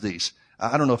recognizes these.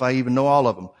 I don't know if I even know all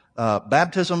of them.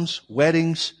 Baptisms,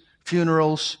 weddings,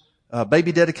 funerals,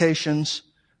 baby dedications,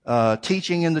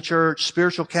 teaching in the church,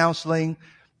 spiritual counseling,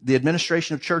 the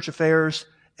administration of church affairs,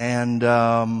 and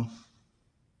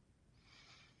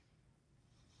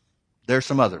there's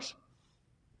some others.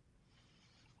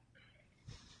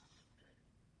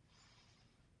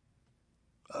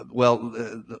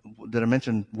 Did I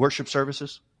mention worship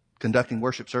services? Conducting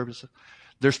worship services?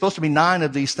 There's supposed to be 9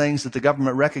 of these things that the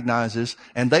government recognizes,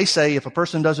 and they say if a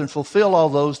person doesn't fulfill all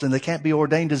those, then they can't be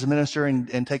ordained as a minister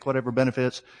and take whatever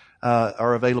benefits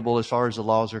are available as far as the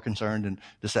laws are concerned, and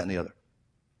this, that, and the other.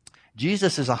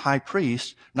 Jesus is a high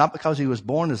priest, not because he was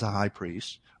born as a high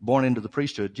priest, born into the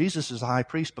priesthood. Jesus is a high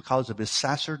priest because of his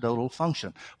sacerdotal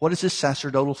function. What is his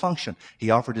sacerdotal function?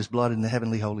 He offered his blood in the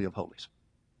heavenly holy of holies.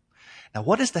 Now,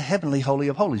 what is the heavenly holy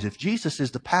of holies? If Jesus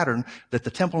is the pattern that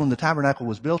the temple and the tabernacle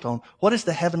was built on, what is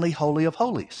the heavenly holy of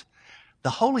holies? The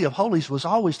holy of holies was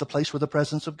always the place where the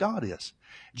presence of God is.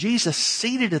 Jesus,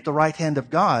 seated at the right hand of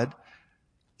God,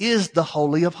 is the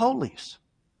holy of holies.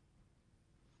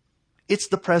 It's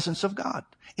the presence of God.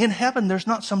 In heaven, there's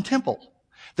not some temple.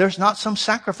 There's not some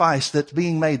sacrifice that's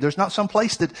being made. There's not some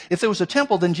place that, if there was a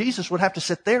temple, then Jesus would have to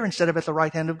sit there instead of at the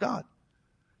right hand of God.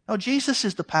 No, Jesus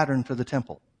is the pattern for the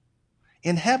temple.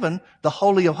 In heaven, the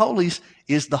Holy of Holies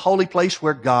is the holy place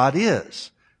where God is.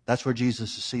 That's where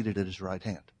Jesus is seated at his right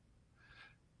hand.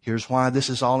 Here's why this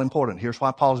is all important. Here's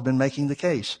why Paul's been making the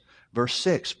case. Verse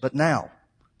 6, but now,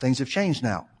 things have changed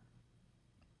now.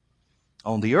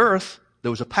 On the earth, there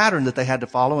was a pattern that they had to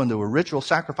follow, and there were ritual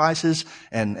sacrifices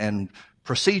and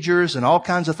procedures and all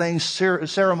kinds of things,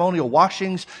 ceremonial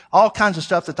washings, all kinds of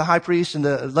stuff that the high priest and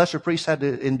the lesser priest had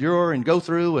to endure and go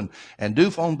through and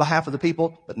do on behalf of the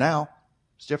people. But now,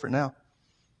 it's different now.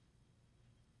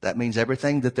 That means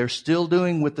everything that they're still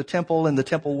doing with the temple and the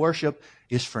temple worship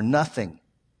is for nothing.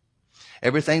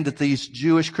 Everything that these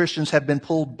Jewish Christians have been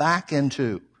pulled back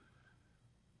into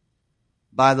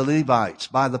by the Levites,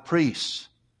 by the priests,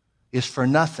 is for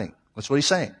nothing. That's what he's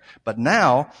saying. But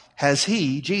now has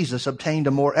he, Jesus, obtained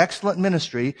a more excellent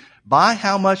ministry, by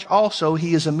how much also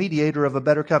he is a mediator of a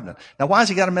better covenant. Now, why has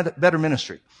he got a better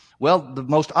ministry? Well, the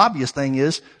most obvious thing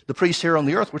is the priests here on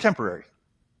the earth were temporary.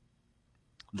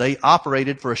 They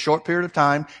operated for a short period of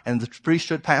time, and the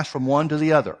priesthood passed from one to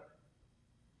the other.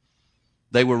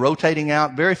 They were rotating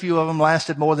out. Very few of them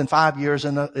lasted more than 5 years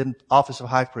in the office of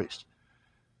high priest.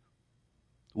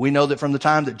 We know that from the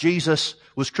time that Jesus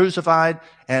was crucified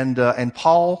and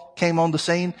Paul came on the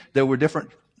scene, there was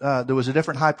a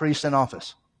different high priest in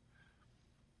office.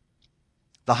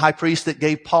 The high priest that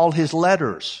gave Paul his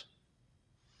letters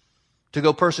to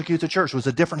go persecute the church was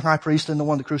a different high priest than the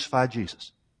one that crucified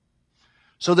Jesus.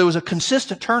 So there was a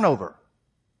consistent turnover,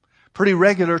 pretty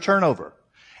regular turnover.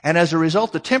 And as a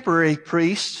result, the temporary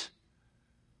priests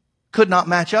could not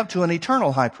match up to an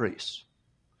eternal high priest.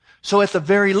 So at the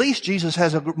very least, Jesus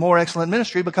has a more excellent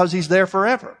ministry because he's there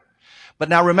forever. But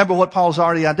now remember what Paul's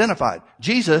already identified.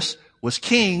 Jesus was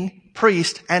king,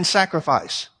 priest, and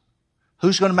sacrifice.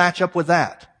 Who's going to match up with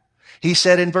that? He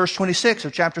said in verse 26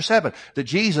 of chapter 7 that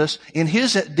Jesus, in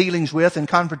his dealings with and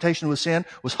confrontation with sin,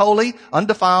 was holy,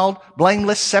 undefiled,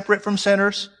 blameless, separate from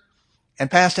sinners, and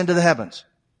passed into the heavens.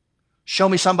 Show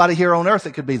me somebody here on earth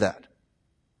that could be that.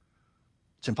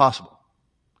 It's impossible.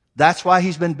 That's why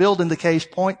he's been building the case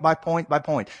point by point by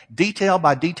point, detail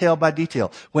by detail by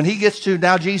detail. When he gets to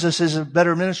now Jesus is a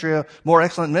better ministry, a more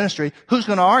excellent ministry, who's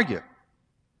going to argue?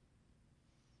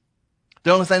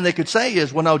 The only thing they could say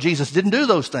is, well, no, Jesus didn't do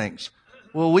those things.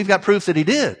 Well, we've got proof that he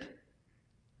did.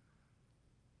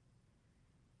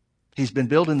 He's been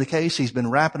building the case. He's been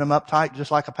wrapping them up tight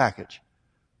just like a package.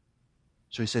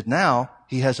 So he said, now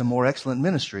he has a more excellent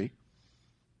ministry.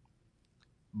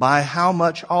 By how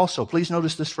much also, please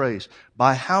notice this phrase,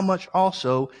 by how much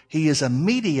also he is a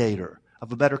mediator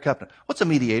of a better covenant. What's a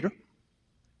mediator?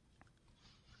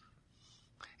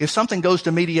 If something goes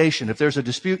to mediation, if there's a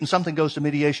dispute and something goes to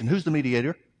mediation, who's the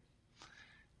mediator?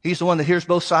 He's the one that hears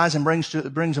both sides and brings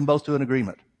them both to an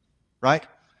agreement. Right?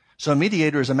 So a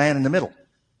mediator is a man in the middle.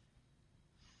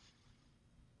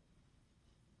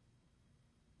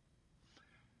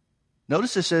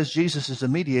 Notice it says Jesus is a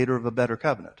mediator of a better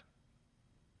covenant.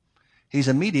 He's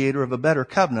a mediator of a better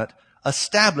covenant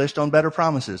established on better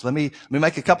promises. Let me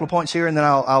make a couple of points here and then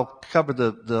I'll cover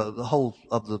the whole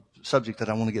of the subject that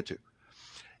I want to get to.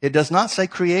 It does not say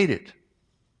created.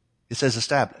 It says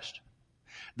established.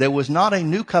 There was not a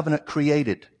new covenant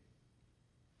created.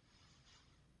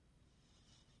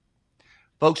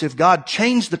 Folks, if God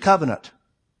changed the covenant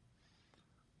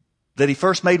that he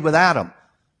first made with Adam,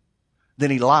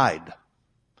 then he lied.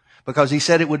 Because he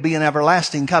said it would be an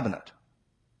everlasting covenant.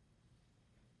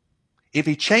 If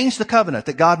he changed the covenant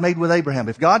that God made with Abraham,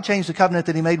 if God changed the covenant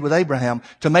that he made with Abraham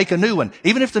to make a new one,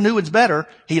 even if the new one's better,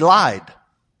 he lied.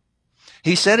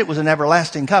 He said it was an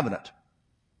everlasting covenant.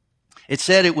 It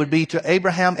said it would be to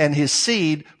Abraham and his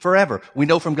seed forever. We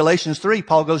know from Galatians 3,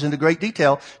 Paul goes into great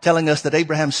detail telling us that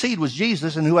Abraham's seed was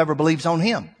Jesus and whoever believes on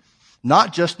him.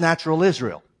 Not just natural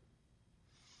Israel.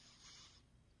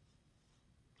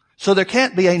 So there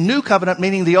can't be a new covenant,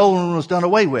 meaning the old one was done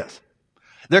away with.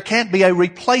 There can't be a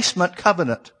replacement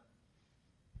covenant.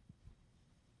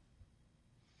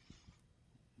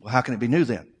 Well, how can it be new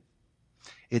then?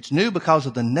 It's new because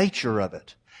of the nature of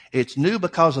it. It's new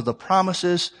because of the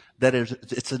promises that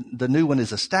the new one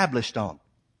is established on.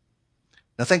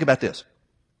 Now think about this.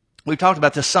 We've talked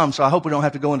about this some, so I hope we don't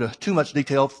have to go into too much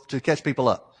detail to catch people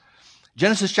up.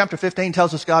 Genesis chapter 15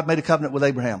 tells us God made a covenant with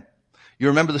Abraham. You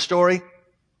remember the story?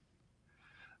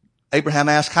 Abraham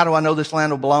asked, how do I know this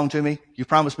land will belong to me? You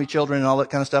promised me children and all that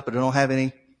kind of stuff, but I don't have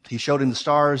any. He showed him the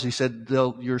stars. He said,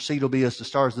 your seed will be as the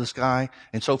stars of the sky,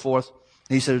 and so forth.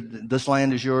 And he said, this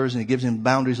land is yours, and he gives him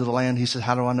boundaries of the land. He said,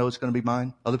 how do I know it's going to be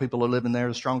mine? Other people are living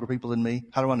there, stronger people than me.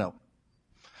 How do I know?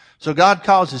 So God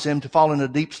causes him to fall into a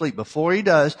deep sleep. Before he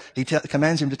does, he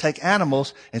commands him to take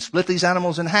animals and split these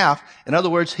animals in half. In other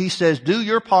words, he says, do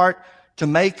your part to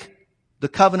make the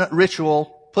covenant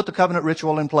ritual, put the covenant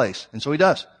ritual in place. And so he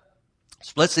does.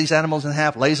 Splits these animals in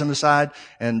half, lays them aside,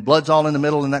 and blood's all in the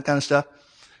middle and that kind of stuff.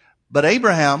 But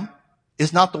Abraham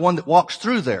is not the one that walks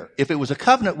through there. If it was a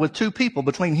covenant with two people,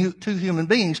 between two human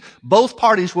beings, both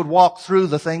parties would walk through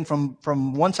the thing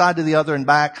from one side to the other and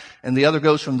back, and the other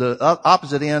goes from the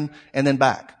opposite end and then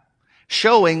back.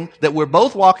 Showing that we're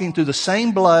both walking through the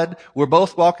same blood, we're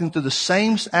both walking through the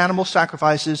same animal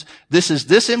sacrifices. This is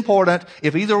this important.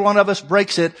 If either one of us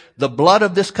breaks it, the blood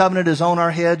of this covenant is on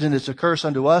our heads and it's a curse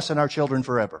unto us and our children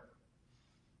forever.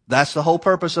 That's the whole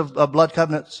purpose of blood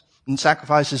covenants and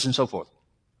sacrifices and so forth.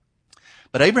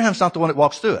 But Abraham's not the one that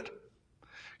walks through it.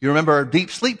 You remember a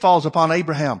deep sleep falls upon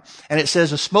Abraham, and it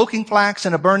says a smoking flax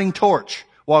and a burning torch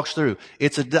walks through.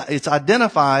 It's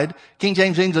identified. King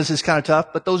James English is kind of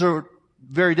tough, but those are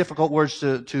very difficult words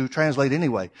to translate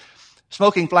anyway.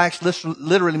 Smoking flax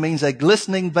literally means a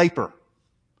glistening vapor.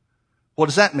 What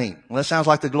does that mean? Well, that sounds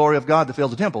like the glory of God that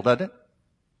filled the temple, doesn't it?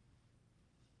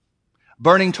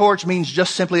 Burning torch means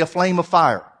just simply a flame of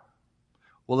fire.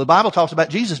 Well, the Bible talks about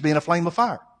Jesus being a flame of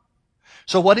fire.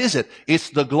 So what is it?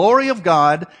 It's the glory of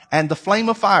God and the flame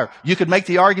of fire. You could make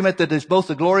the argument that it's both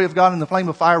the glory of God and the flame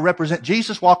of fire represent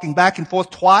Jesus walking back and forth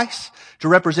twice to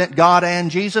represent God and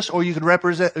Jesus, or you could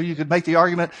make the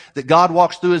argument that God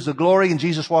walks through as the glory and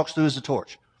Jesus walks through as the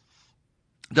torch.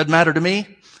 Doesn't matter to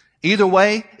me. Either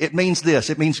way, it means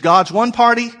this. It means God's one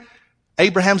party,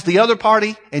 Abraham's the other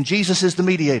party, and Jesus is the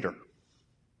mediator.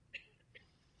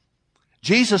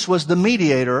 Jesus was the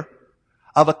mediator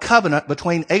of a covenant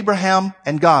between Abraham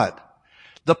and God.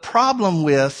 The problem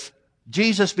with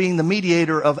Jesus being the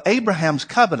mediator of Abraham's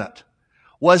covenant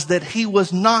was that he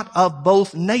was not of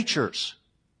both natures.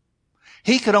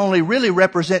 He could only really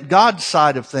represent God's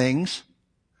side of things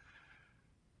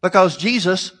because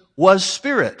Jesus was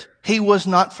spirit. He was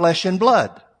not flesh and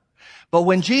blood. But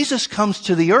when Jesus comes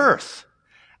to the earth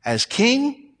as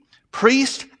king,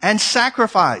 priest, and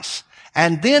sacrifice,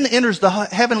 and then enters the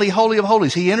heavenly holy of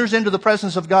holies. He enters into the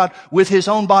presence of God with his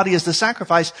own body as the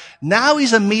sacrifice. Now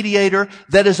he's a mediator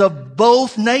that is of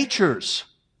both natures,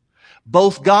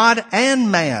 both God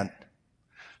and man.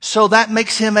 So that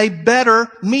makes him a better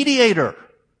mediator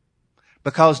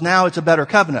because now it's a better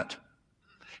covenant.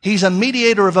 He's a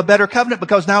mediator of a better covenant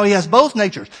because now he has both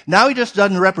natures. Now he just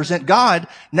doesn't represent God.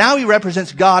 Now he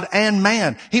represents God and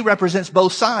man. He represents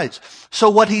both sides.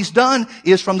 So what he's done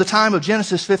is from the time of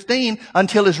Genesis 15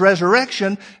 until his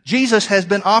resurrection, Jesus has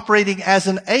been operating as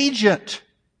an agent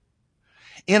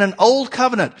in an old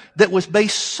covenant that was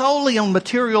based solely on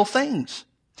material things.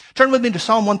 Turn with me to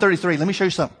Psalm 133. Let me show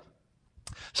you something.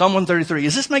 Psalm 133.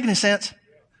 Is this making any sense?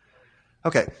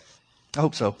 Okay. I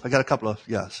hope so. I got a couple of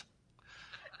yes.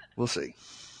 We'll see.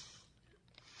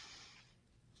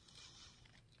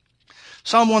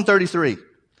 Psalm 133.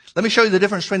 Let me show you the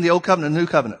difference between the Old Covenant and the New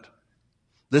Covenant.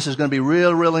 This is going to be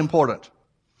real important.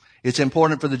 It's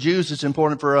important for the Jews. It's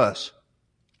important for us.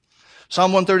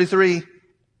 Psalm 133.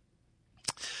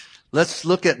 Let's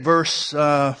look at verse,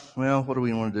 what do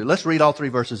we want to do? Let's read all three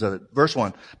verses of it. Verse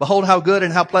 1. Behold how good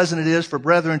and how pleasant it is for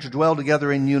brethren to dwell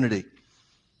together in unity.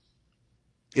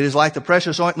 It is like the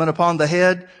precious ointment upon the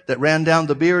head that ran down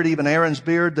the beard, even Aaron's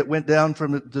beard that went down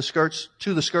from the skirts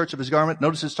to the skirts of his garment.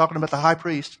 Notice it's talking about the high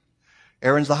priest.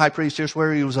 Aaron's the high priest. Here's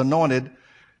where he was anointed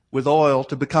with oil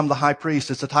to become the high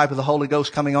priest. It's a type of the Holy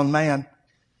Ghost coming on man.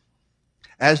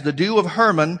 As the dew of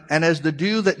Hermon and as the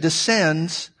dew that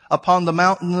descends upon the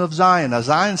mountain of Zion. Now,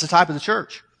 Zion's a type of the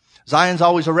church. Zion's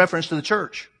always a reference to the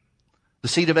church. The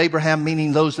seed of Abraham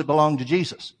meaning those that belong to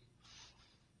Jesus.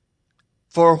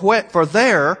 For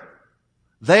there,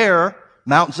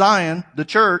 Mount Zion, the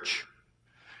church,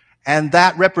 and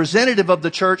that representative of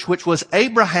the church, which was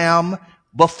Abraham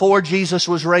before Jesus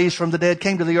was raised from the dead,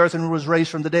 came to the earth and was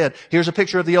raised from the dead. Here's a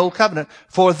picture of the Old Covenant.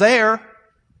 For there,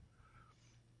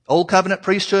 Old Covenant,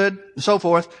 priesthood, and so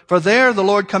forth. For there the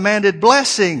Lord commanded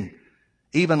blessing,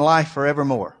 even life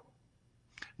forevermore.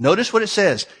 Notice what it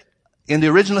says. In the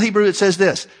original Hebrew it says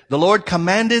this. The Lord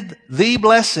commanded the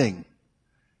blessing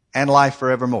and life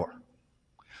forevermore.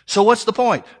 So what's the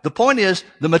point? The point is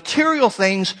the material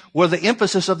things were the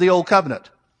emphasis of the Old Covenant.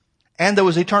 And there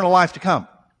was eternal life to come.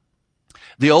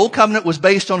 The Old Covenant was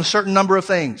based on a certain number of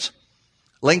things.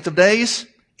 Length of days,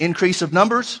 increase of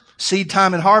numbers, seed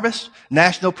time and harvest,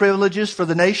 national privileges for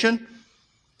the nation,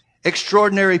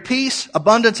 extraordinary peace,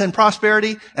 abundance and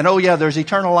prosperity, and there's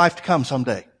eternal life to come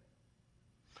someday.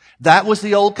 That was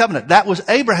the Old Covenant. That was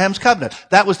Abraham's covenant.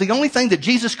 That was the only thing that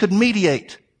Jesus could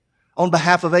mediate on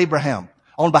behalf of Abraham,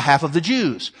 on behalf of the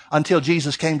Jews, until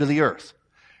Jesus came to the earth.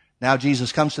 Now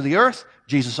Jesus comes to the earth.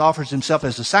 Jesus offers himself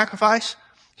as a sacrifice.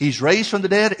 He's raised from the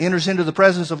dead, enters into the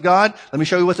presence of God. Let me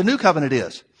show you what the new covenant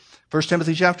is. 1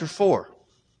 Timothy chapter 4.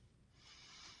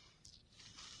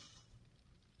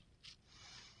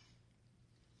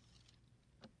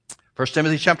 First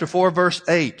Timothy chapter 4 verse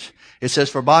 8. It says,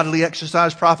 for bodily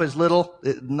exercise profits little.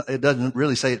 It doesn't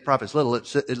really say it profits little.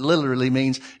 It literally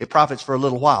means it profits for a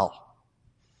little while.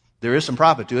 There is some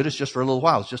profit to it. It's just for a little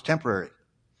while. It's just temporary.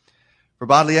 For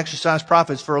bodily exercise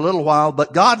profits for a little while,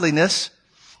 but godliness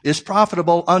is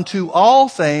profitable unto all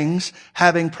things,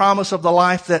 having promise of the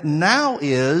life that now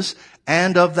is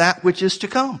and of that which is to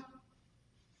come.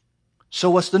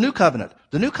 So what's the new covenant?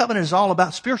 The new covenant is all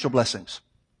about spiritual blessings.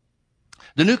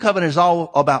 The new covenant is all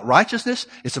about righteousness.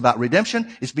 It's about redemption.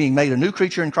 It's being made a new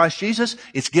creature in Christ Jesus.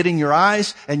 It's getting your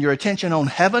eyes and your attention on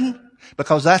heaven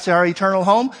because that's our eternal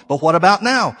home. But what about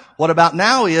now? What about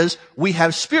now is we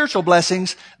have spiritual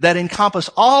blessings that encompass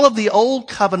all of the old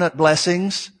covenant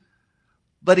blessings,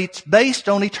 but it's based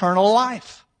on eternal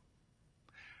life.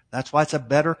 That's why it's a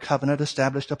better covenant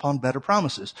established upon better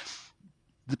promises.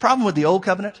 The problem with the old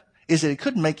covenant is that it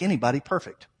couldn't make anybody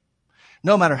perfect.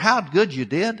 No matter how good you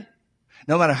did,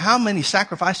 no matter how many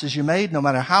sacrifices you made, no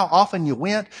matter how often you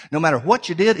went, no matter what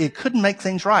you did, it couldn't make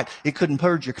things right. It couldn't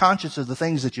purge your conscience of the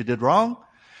things that you did wrong.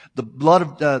 The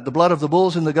blood of the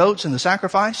bulls and the goats and the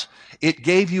sacrifice, it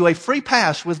gave you a free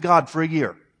pass with God for a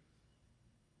year.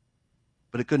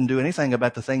 But it couldn't do anything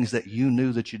about the things that you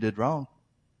knew that you did wrong.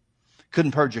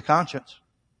 Couldn't purge your conscience.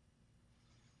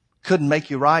 Couldn't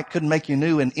make you right. Couldn't make you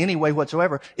new in any way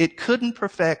whatsoever. It couldn't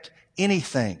perfect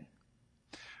anything.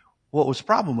 What was the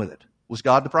problem with it? Was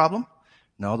God the problem?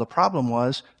 No, the problem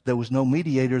was there was no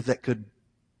mediator that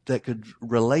could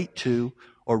relate to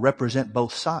or represent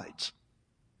both sides.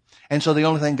 And so the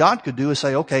only thing God could do is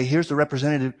say, okay, here's the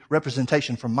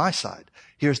representation from my side.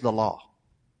 Here's the law.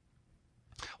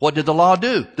 What did the law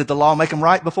do? Did the law make them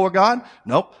right before God?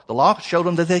 Nope. The law showed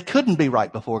them that they couldn't be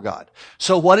right before God.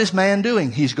 So what is man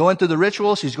doing? He's going through the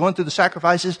rituals. He's going through the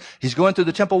sacrifices. He's going through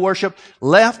the temple worship,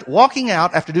 walking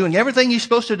out after doing everything he's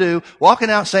supposed to do,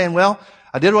 walking out saying, well,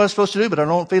 I did what I was supposed to do, but I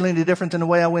don't feel any different than the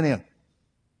way I went in.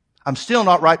 I'm still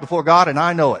not right before God, and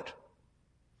I know it.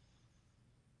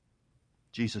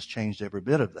 Jesus changed every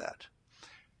bit of that.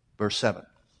 Verse 7.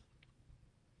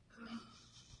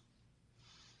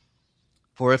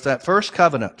 For if that first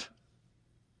covenant,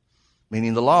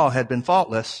 meaning the law, had been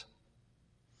faultless,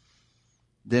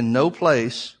 then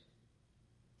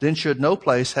should no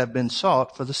place have been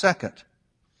sought for the second.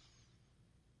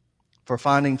 For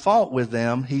finding fault with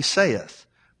them, he saith,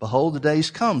 Behold, the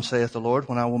days come, saith the Lord,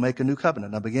 when I will make a new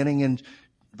covenant. Now, beginning in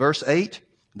verse 8,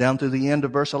 down through the end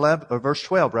of verse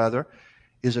 12,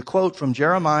 is a quote from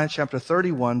Jeremiah chapter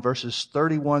 31, verses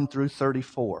 31 through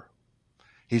 34.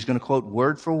 He's going to quote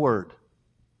word for word.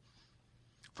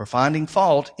 For finding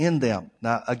fault in them.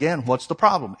 Now, again, what's the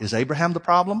problem? Is Abraham the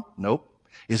problem? Nope.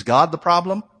 Is God the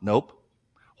problem? Nope.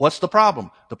 What's the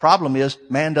problem? The problem is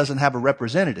man doesn't have a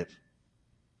representative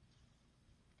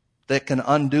that can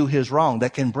undo his wrong,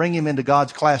 that can bring him into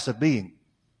God's class of being.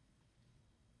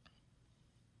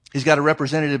 He's got a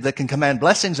representative that can command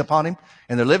blessings upon him,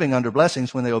 and they're living under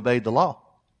blessings when they obeyed the law.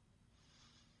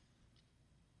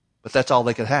 But that's all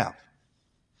they could have.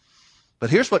 But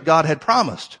here's what God had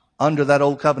promised under that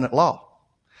old covenant law.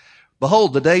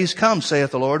 Behold, the days come,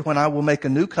 saith the Lord, when I will make a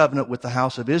new covenant with the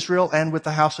house of Israel and with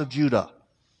the house of Judah.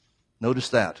 Notice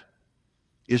that.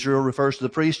 Israel refers to the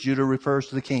priest, Judah refers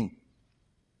to the king.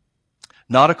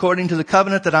 Not according to the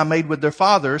covenant that I made with their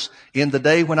fathers in the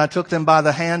day when I took them by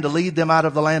the hand to lead them out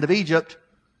of the land of Egypt.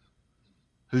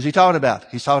 Who's he talking about?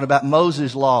 He's talking about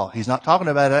Moses' law. He's not talking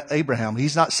about Abraham.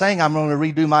 He's not saying I'm going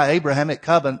to redo my Abrahamic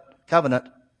covenant.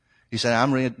 He's saying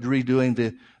I'm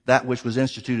redoing that which was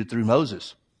instituted through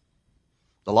Moses,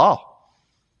 the law.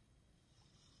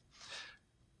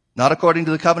 Not according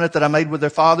to the covenant that I made with their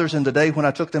fathers in the day when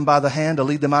I took them by the hand to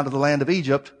lead them out of the land of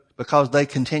Egypt, because they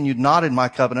continued not in my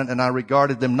covenant, and I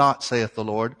regarded them not, saith the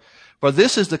Lord. For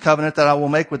this is the covenant that I will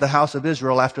make with the house of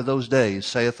Israel after those days,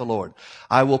 saith the Lord.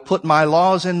 I will put my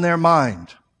laws in their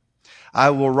mind.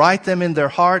 I will write them in their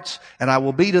hearts, and I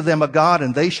will be to them a God,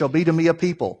 and they shall be to me a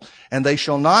people. And they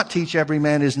shall not teach every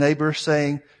man his neighbor,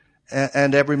 saying,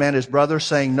 and every man his brother,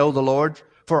 saying, Know the Lord.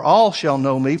 For all shall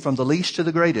know me, from the least to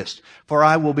the greatest. For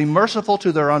I will be merciful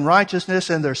to their unrighteousness,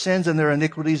 and their sins and their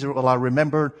iniquities will I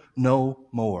remember no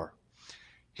more.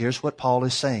 Here's what Paul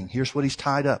is saying. Here's what he's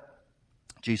tied up.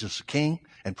 Jesus was king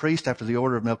and priest after the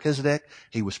order of Melchizedek.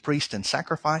 He was priest and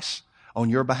sacrifice on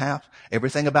your behalf.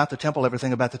 Everything about the temple,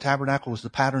 everything about the tabernacle was the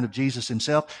pattern of Jesus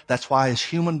himself. That's why his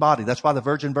human body, that's why the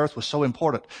virgin birth was so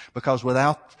important. Because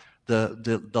without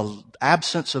the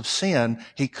absence of sin,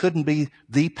 he couldn't be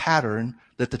the pattern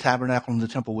that the tabernacle and the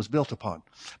temple was built upon.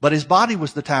 But his body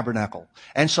was the tabernacle.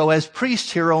 And so as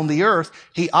priest here on the earth,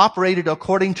 he operated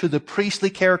according to the priestly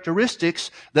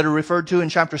characteristics that are referred to in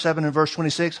chapter 7 and verse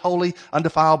 26, holy,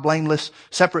 undefiled, blameless,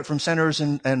 separate from sinners,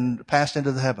 and passed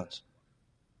into the heavens.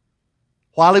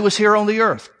 While he was here on the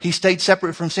earth, he stayed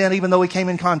separate from sin even though he came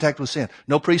in contact with sin.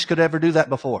 No priest could ever do that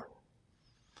before.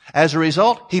 As a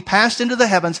result, he passed into the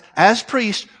heavens as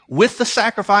priest with the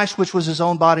sacrifice which was his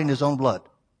own body and his own blood.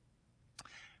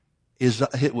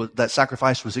 That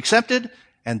sacrifice was accepted,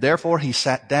 and therefore he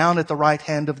sat down at the right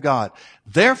hand of God.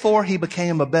 Therefore he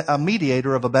became a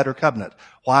mediator of a better covenant.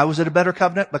 Why was it a better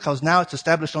covenant? Because now it's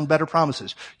established on better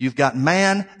promises. You've got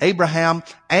man, Abraham,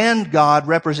 and God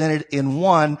represented in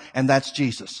one, and that's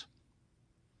Jesus.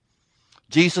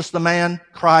 Jesus the man,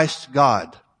 Christ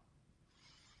God.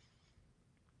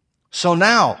 So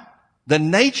now, the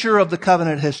nature of the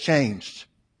covenant has changed.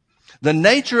 The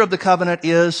nature of the covenant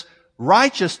is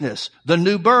righteousness, the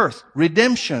new birth,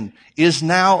 redemption is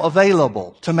now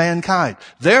available to mankind.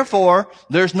 Therefore,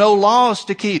 there's no laws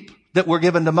to keep that were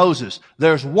given to Moses.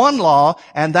 There's one law,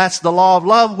 and that's the law of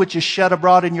love, which is shed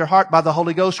abroad in your heart by the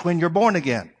Holy Ghost when you're born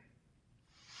again.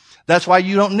 That's why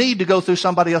you don't need to go through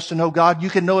somebody else to know God. You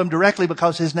can know him directly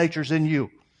because his nature's in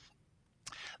you.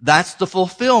 That's the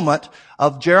fulfillment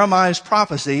of Jeremiah's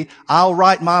prophecy. I'll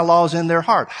write my laws in their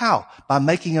heart. How? By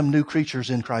making them new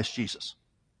creatures in Christ Jesus.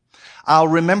 I'll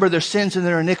remember their sins and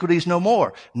their iniquities no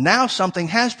more. Now something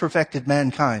has perfected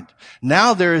mankind.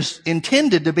 Now there is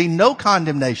intended to be no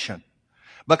condemnation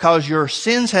because your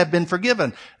sins have been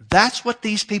forgiven. That's what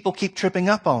these people keep tripping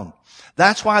up on.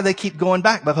 That's why they keep going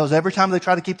back, because every time they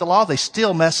try to keep the law, they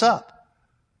still mess up.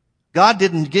 God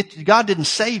didn't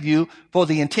save you for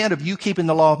the intent of you keeping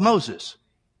the law of Moses.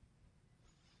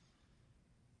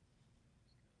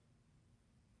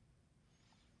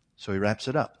 So he wraps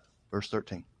it up. Verse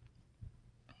 13.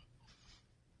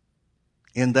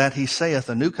 In that he saith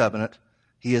a new covenant,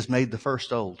 he has made the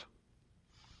first old.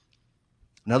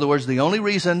 In other words, the only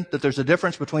reason that there's a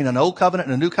difference between an old covenant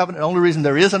and a new covenant, the only reason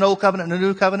there is an old covenant and a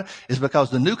new covenant is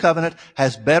because the new covenant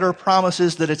has better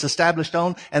promises that it's established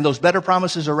on, and those better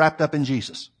promises are wrapped up in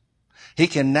Jesus. He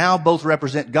can now both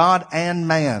represent God and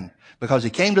man because he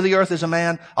came to the earth as a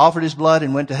man, offered his blood,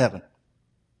 and went to heaven.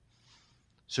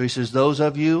 So he says, those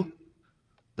of you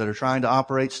that are trying to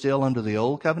operate still under the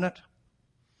old covenant,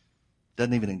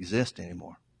 doesn't even exist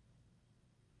anymore.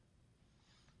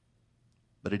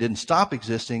 But it didn't stop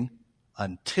existing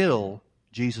until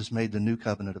Jesus made the new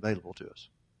covenant available to us.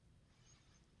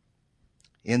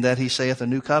 In that he saith a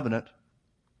new covenant,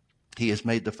 he has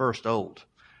made the first old.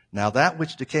 Now that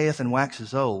which decayeth and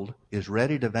waxes old is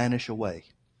ready to vanish away.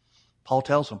 Paul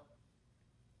tells them.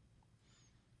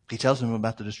 He tells them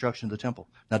about the destruction of the temple.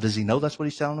 Now, does he know that's what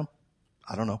he's telling them?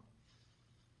 I don't know.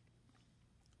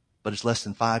 But it's less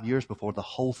than 5 years before the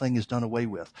whole thing is done away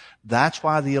with. That's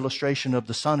why the illustration of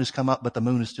the sun has come up, but the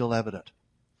moon is still evident,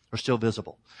 or still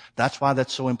visible. That's why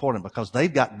that's so important, because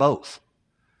they've got both.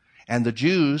 And the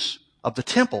Jews of the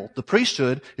temple, the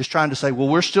priesthood, is trying to say, well,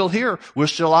 we're still here. We're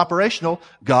still operational.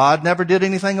 God never did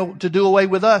anything to do away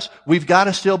with us. We've got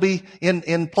to still be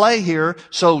in play here.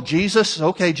 So Jesus,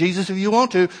 okay, Jesus, if you want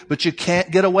to, but you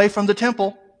can't get away from the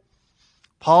temple.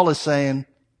 Paul is saying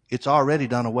it's already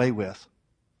done away with.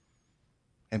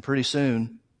 And pretty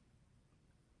soon,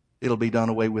 it'll be done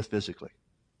away with physically.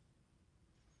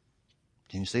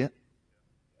 Can you see it?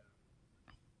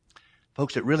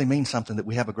 Folks, it really means something that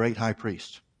we have a great high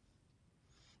priest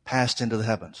passed into the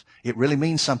heavens. It really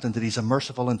means something that he's a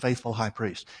merciful and faithful high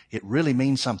priest. It really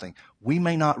means something. We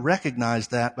may not recognize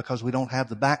that because we don't have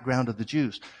the background of the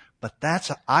Jews. But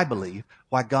that's, I believe,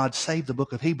 why God saved the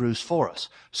book of Hebrews for us,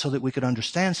 so that we could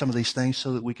understand some of these things,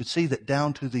 so that we could see that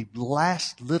down to the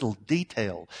last little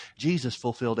detail, Jesus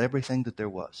fulfilled everything that there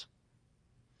was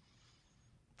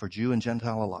for Jew and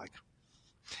Gentile alike.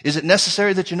 Is it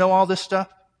necessary that you know all this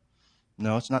stuff?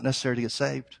 No, it's not necessary to get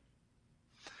saved.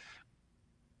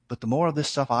 But the more of this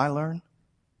stuff I learn,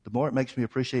 the more it makes me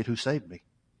appreciate who saved me.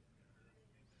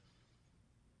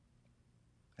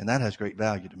 And that has great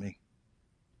value to me.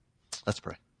 Let's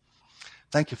pray.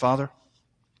 Thank you, Father,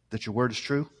 that your word is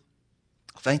true.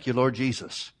 Thank you, Lord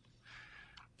Jesus,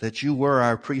 that you were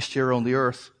our priest here on the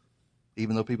earth,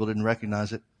 even though people didn't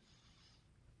recognize it.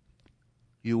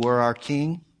 You were our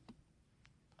king,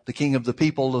 the king of the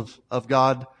people of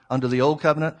God under the old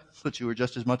covenant, but you were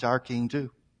just as much our king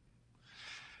too.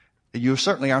 You are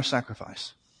certainly our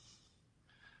sacrifice.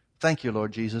 Thank you,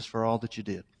 Lord Jesus, for all that you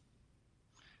did.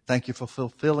 Thank you for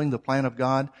fulfilling the plan of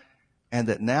God, and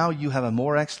that now you have a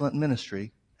more excellent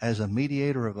ministry as a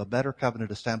mediator of a better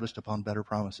covenant established upon better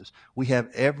promises. We have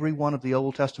every one of the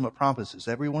Old Testament promises,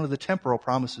 every one of the temporal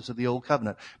promises of the Old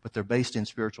Covenant, but they're based in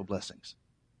spiritual blessings.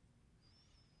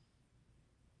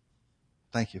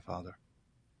 Thank you, Father,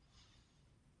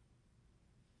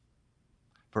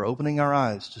 for opening our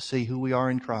eyes to see who we are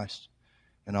in Christ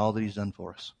and all that he's done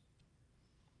for us.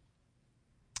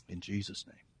 In Jesus'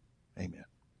 name, amen.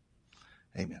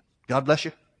 Amen. God bless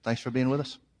you. Thanks for being with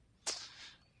us.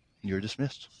 You're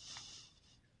dismissed.